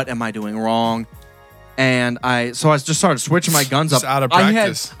 what am I doing wrong? And I just started switching my guns Just up. out of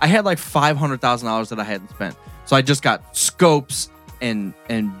practice. I had like $500,000 that I hadn't spent. So I just got scopes and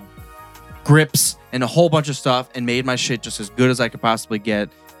grips and a whole bunch of stuff and made my shit just as good as I could possibly get.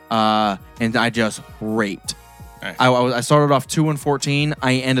 And I just raped. Nice. I started off 2-14.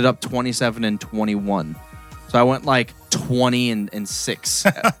 I ended up 27-21. So I went like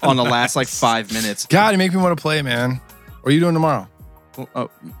 20-6 on the last like 5 minutes. God, you make me want to play, man. What are you doing tomorrow? Oh,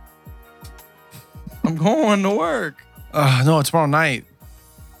 I'm going to work. No, tomorrow night.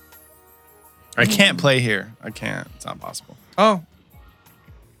 I can't play here. I can't. It's not possible. Oh.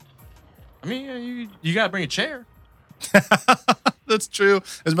 I mean, you got to bring a chair. That's true.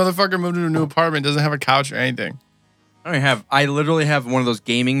 This motherfucker moved into a new apartment, doesn't have a couch or anything. I literally have one of those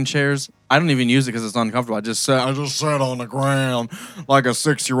gaming chairs. I don't even use it because it's uncomfortable. I just sit on the ground like a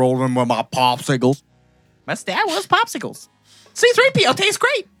 6-year-old with my popsicles. My dad was popsicles. C-3PO tastes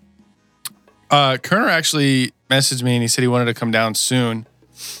great. Kerner actually messaged me and he said he wanted to come down soon.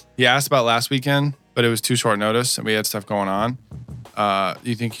 He asked about last weekend, but it was too short notice and we had stuff going on. Do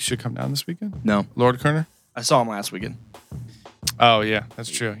you think he should come down this weekend? No. Lord Kerner? I saw him last weekend. Oh, yeah, that's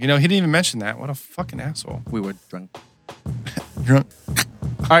true. You know, he didn't even mention that. What a fucking asshole. We were drunk. Drunk.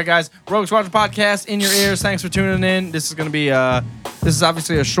 All right, guys. Rogue Squadron Podcast in your ears. Thanks for tuning in. This is going to be, this is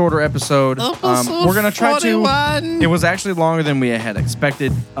obviously a shorter episode. We're going to try 41. to, it was actually longer than we had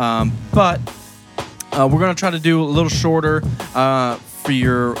expected, but we're going to try to do a little shorter for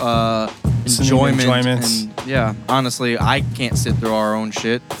your enjoyment. And yeah, honestly, I can't sit through our own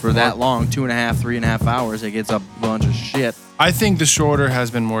shit for that long. 2.5, 3.5 hours. It gets a bunch of shit. I think the shorter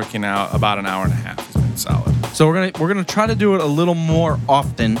has been working out about an hour and a half. It's been solid. So we're gonna try to do it a little more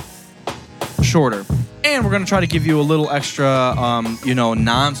often, shorter, and we're gonna try to give you a little extra,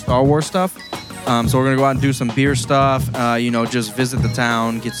 non-Star Wars stuff. So we're gonna go out and do some beer stuff. Just visit the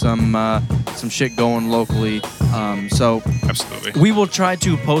town, get some shit going locally. So absolutely, we will try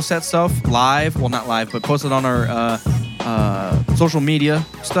to post that stuff live. Well, not live, but post it on our social media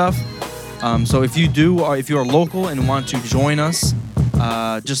stuff. So if you are local and want to join us,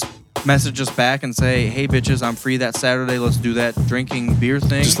 just message us back and say, hey, bitches, I'm free that Saturday. Let's do that drinking beer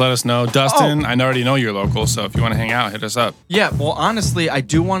thing. Just let us know. Dustin, I already know you're local, so if you want to hang out, hit us up. Yeah, well, honestly, I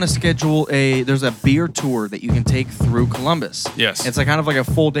do want to schedule there's a beer tour that you can take through Columbus. Yes. It's kind of like a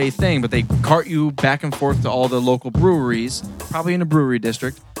full day thing, but they cart you back and forth to all the local breweries, probably in a brewery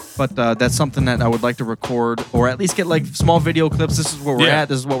district. But that's something that I would like to record, or at least get like small video clips. This is where we're at.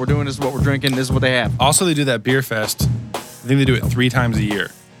 This is what we're doing. This is what we're drinking. This is what they have. Also, they do that beer fest. I think they do it 3 times a year.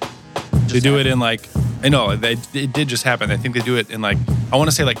 They do it in like, I know it did just happen. I think they do it in like, I want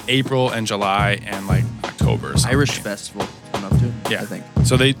to say like April and July and like October. Or something. Irish Festival coming up too. Yeah, I think.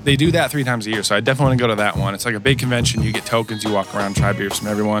 So they do that 3 times a year. So I definitely want to go to that one. It's like a big convention. You get tokens. You walk around, try beers from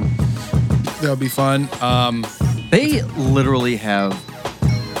everyone. That'll be fun. They literally have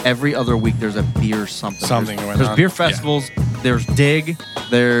every other week. There's a beer something. There's beer festivals. Yeah. There's Dig.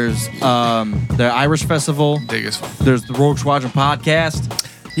 There's the Irish Festival. Dig is fun. There's the Rogue Squadron Podcast.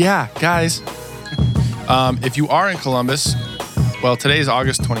 Yeah, guys. If you are in Columbus, well, today is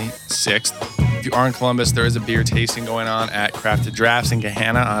August 26th. If you are in Columbus, there is a beer tasting going on at Crafted Drafts in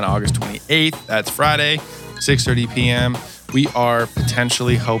Gahanna on August 28th. That's Friday, 6:30 p.m. We are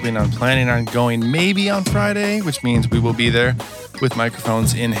potentially planning on going maybe on Friday, which means we will be there with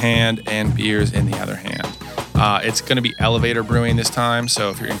microphones in hand and beers in the other hand. It's going to be Elevator Brewing this time, so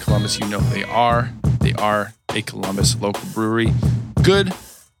if you're in Columbus, you know who they are. They are a Columbus local brewery. Good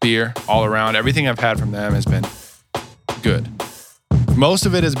beer all around. Everything I've had from them has been good. Most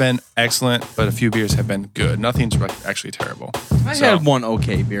of it has been excellent, but a few beers have been good. Nothing's actually terrible. I had one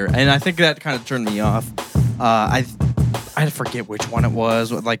okay beer, and I think that kind of turned me off. I forget which one it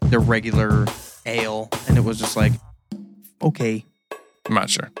was, like the regular ale, and it was just like, okay. I'm not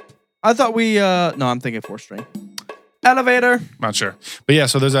sure. I thought we, no, I'm thinking 4-string. Elevator. Not sure. But yeah,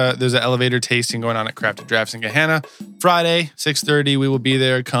 so there's an elevator tasting going on at Crafted Drafts in Gahanna. Friday, 6:30, we will be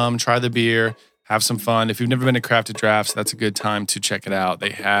there. Come, try the beer, have some fun. If you've never been to Crafted Drafts, that's a good time to check it out. They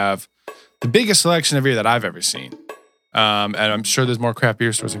have the biggest selection of beer that I've ever seen. And I'm sure there's more craft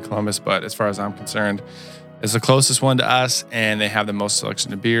beer stores in Columbus, but as far as I'm concerned, it's the columbus one to us, and they have the most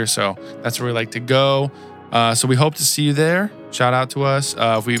selection of beer. So that's where we like to go. So we hope to see you there. Shout out to us.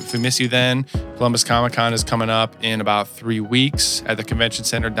 If we miss you then, Columbus Comic Con is coming up in about 3 weeks at the Convention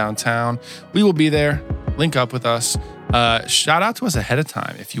Center downtown. We will be there. Link up with us. Shout out to us ahead of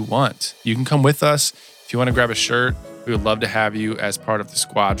time if you want. You can come with us. If you want to grab a shirt, we would love to have you as part of the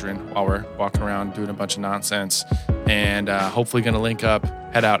squadron while we're walking around doing a bunch of nonsense. And hopefully going to link up,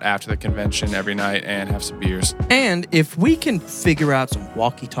 head out after the convention every night and have some beers. And if we can figure out some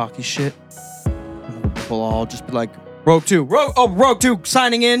walkie-talkie shit, we'll all just be like, Rogue 2. Rogue 2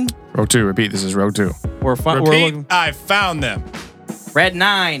 signing in. Rogue 2, repeat, this is Rogue 2. We're I found them. Red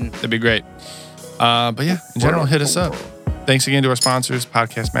 9. That'd be great. But yeah, in general, hit us up. Thanks again to our sponsors,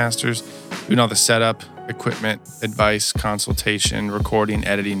 Podcast Masters, doing all the setup, equipment, advice, consultation, recording,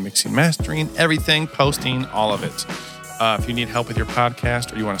 editing, mixing, mastering, everything, posting, all of it. If you need help with your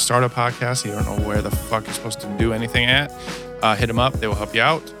podcast or you want to start a podcast and you don't know where the fuck you're supposed to do anything at, hit them up. They will help you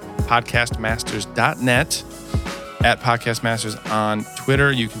out. Podcastmasters.net. At Podcast Masters on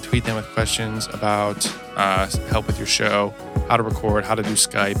Twitter. You can tweet them with questions about help with your show, how to record, how to do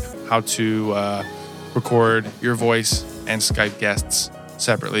Skype, how to record your voice and Skype guests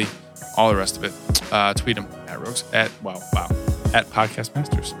separately, all the rest of it. Tweet them at Podcast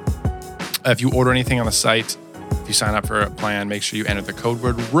Masters. If you order anything on the site, if you sign up for a plan, make sure you enter the code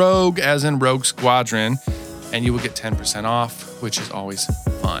word ROGUE, as in Rogue Squadron, and you will get 10% off, which is always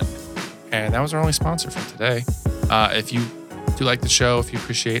fun. And that was our only sponsor for today. If you do like the show, if you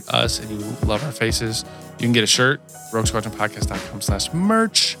appreciate us and you love our faces, you can get a shirt,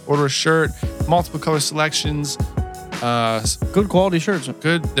 roguesquadronpodcast.com/merch. Order a shirt, multiple color selections. Good quality shirts.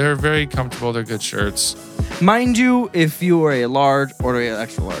 Good. They're very comfortable. They're good shirts. Mind you, if you are a large, order an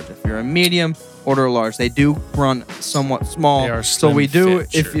extra large. If you're a medium, order a large. They do run somewhat small. They are so slim we do.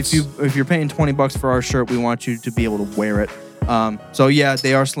 fit If shirts. you're paying $20 for our shirt, we want you to be able to wear it. So yeah,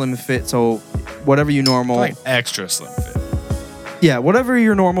 they are slim fit. So whatever you normal, Like extra slim fit. yeah, whatever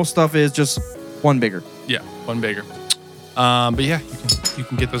your normal stuff is, just one bigger. Yeah, one bigger. But yeah, you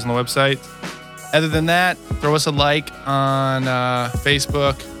can get those on the website. Other than that, throw us a like on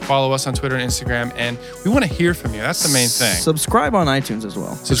Facebook, follow us on Twitter and Instagram, and we want to hear from you. That's the main thing. Subscribe on iTunes as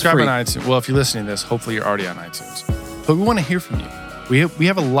well. Subscribe It's on free. iTunes. Well, if you're listening to this, hopefully you're already on iTunes. But we want to hear from you. We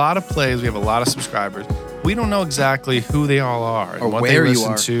have a lot of plays. We have a lot of subscribers. We don't know exactly who they all are, Or and what where they you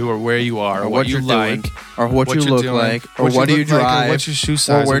listen are. to, or where you are, or Or what you you're like, doing, or what you you're look doing, like, or what do you look like, or drive, what's your shoe or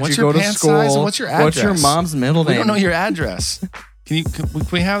size, where'd what's you your go to pants school, size, and what's your address. what's your mom's middle We name, don't know your address. Can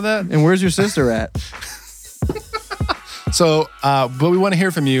we have that? and where's your sister at? So, but we want to hear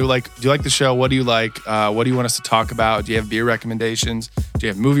from you. Like, do you like the show? What do you like? What do you want us to talk about? Do you have beer recommendations? Do you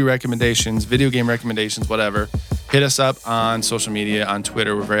have movie recommendations, video game recommendations, whatever? Hit us up on social media, on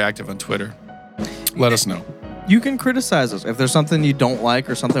Twitter. We're very active on Twitter. Let us know. You can criticize us if there's something you don't like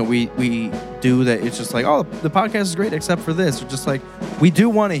or something we do that it's just like, oh, the podcast is great except for this. Or just like, we do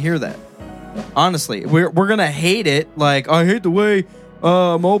want to hear that. Honestly, we're gonna hate it. Like, I hate the way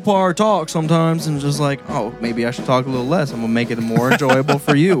Mopar talks sometimes, and just like, oh, maybe I should talk a little less. I'm gonna make it more enjoyable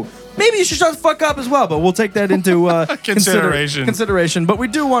for you. Maybe you should shut the fuck up as well, but we'll take that into consideration. But we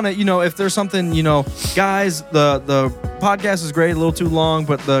do want to, if there's something, guys, the podcast is great, a little too long,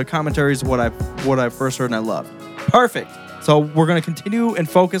 but the commentary is what I first heard and I love. Perfect. So we're gonna continue and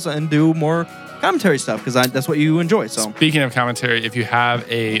focus and do more commentary stuff because that's what you enjoy. So Speaking of commentary, if you have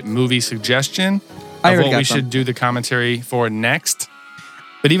a movie suggestion I of already what got we some. should do the commentary for next,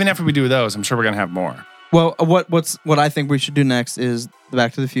 but even after we do those, I'm sure we're gonna have more. Well, what I think we should do next is the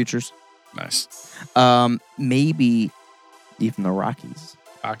Back to the Futures. Nice. Maybe even the Rockies.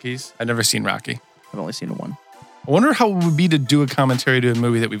 Rockies. I've never seen Rocky. I've only seen one. I wonder how it would be to do a commentary to a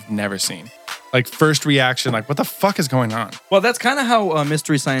movie that we've never seen. Like, first reaction, like, what the fuck is going on? Well, that's kind of how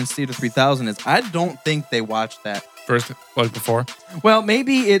Mystery Science Theater 3000 is. I don't think they watched that. First, like before? Well,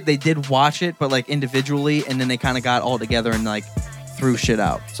 maybe they did watch it, but like individually, and then they kind of got all together and like threw shit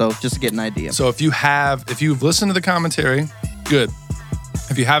out. So just to get an idea. So if you've listened to the commentary, good.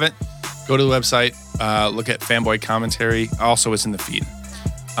 If you haven't, go to the website, look at Fanboy Commentary. Also, it's in the feed.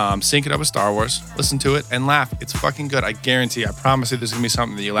 Sync it up with Star Wars, listen to it, and laugh. It's fucking good. I guarantee, I promise you there's going to be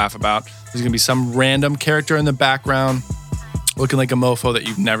something that you laugh about. There's going to be some random character in the background looking like a mofo that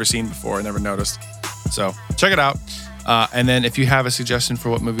you've never seen before, never noticed. So check it out. And then if you have a suggestion for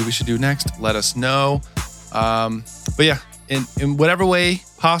what movie we should do next, let us know. But yeah, in whatever way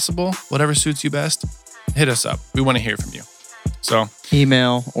possible, whatever suits you best, hit us up. We want to hear from you. So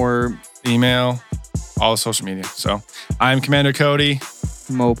email or all social media. So I'm Commander Cody.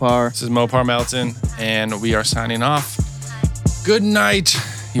 Mopar. This is Mopar Melton, and we are signing off. Good night,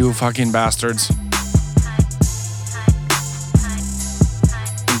 you fucking bastards.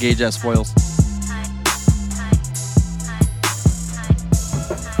 Engage as spoils.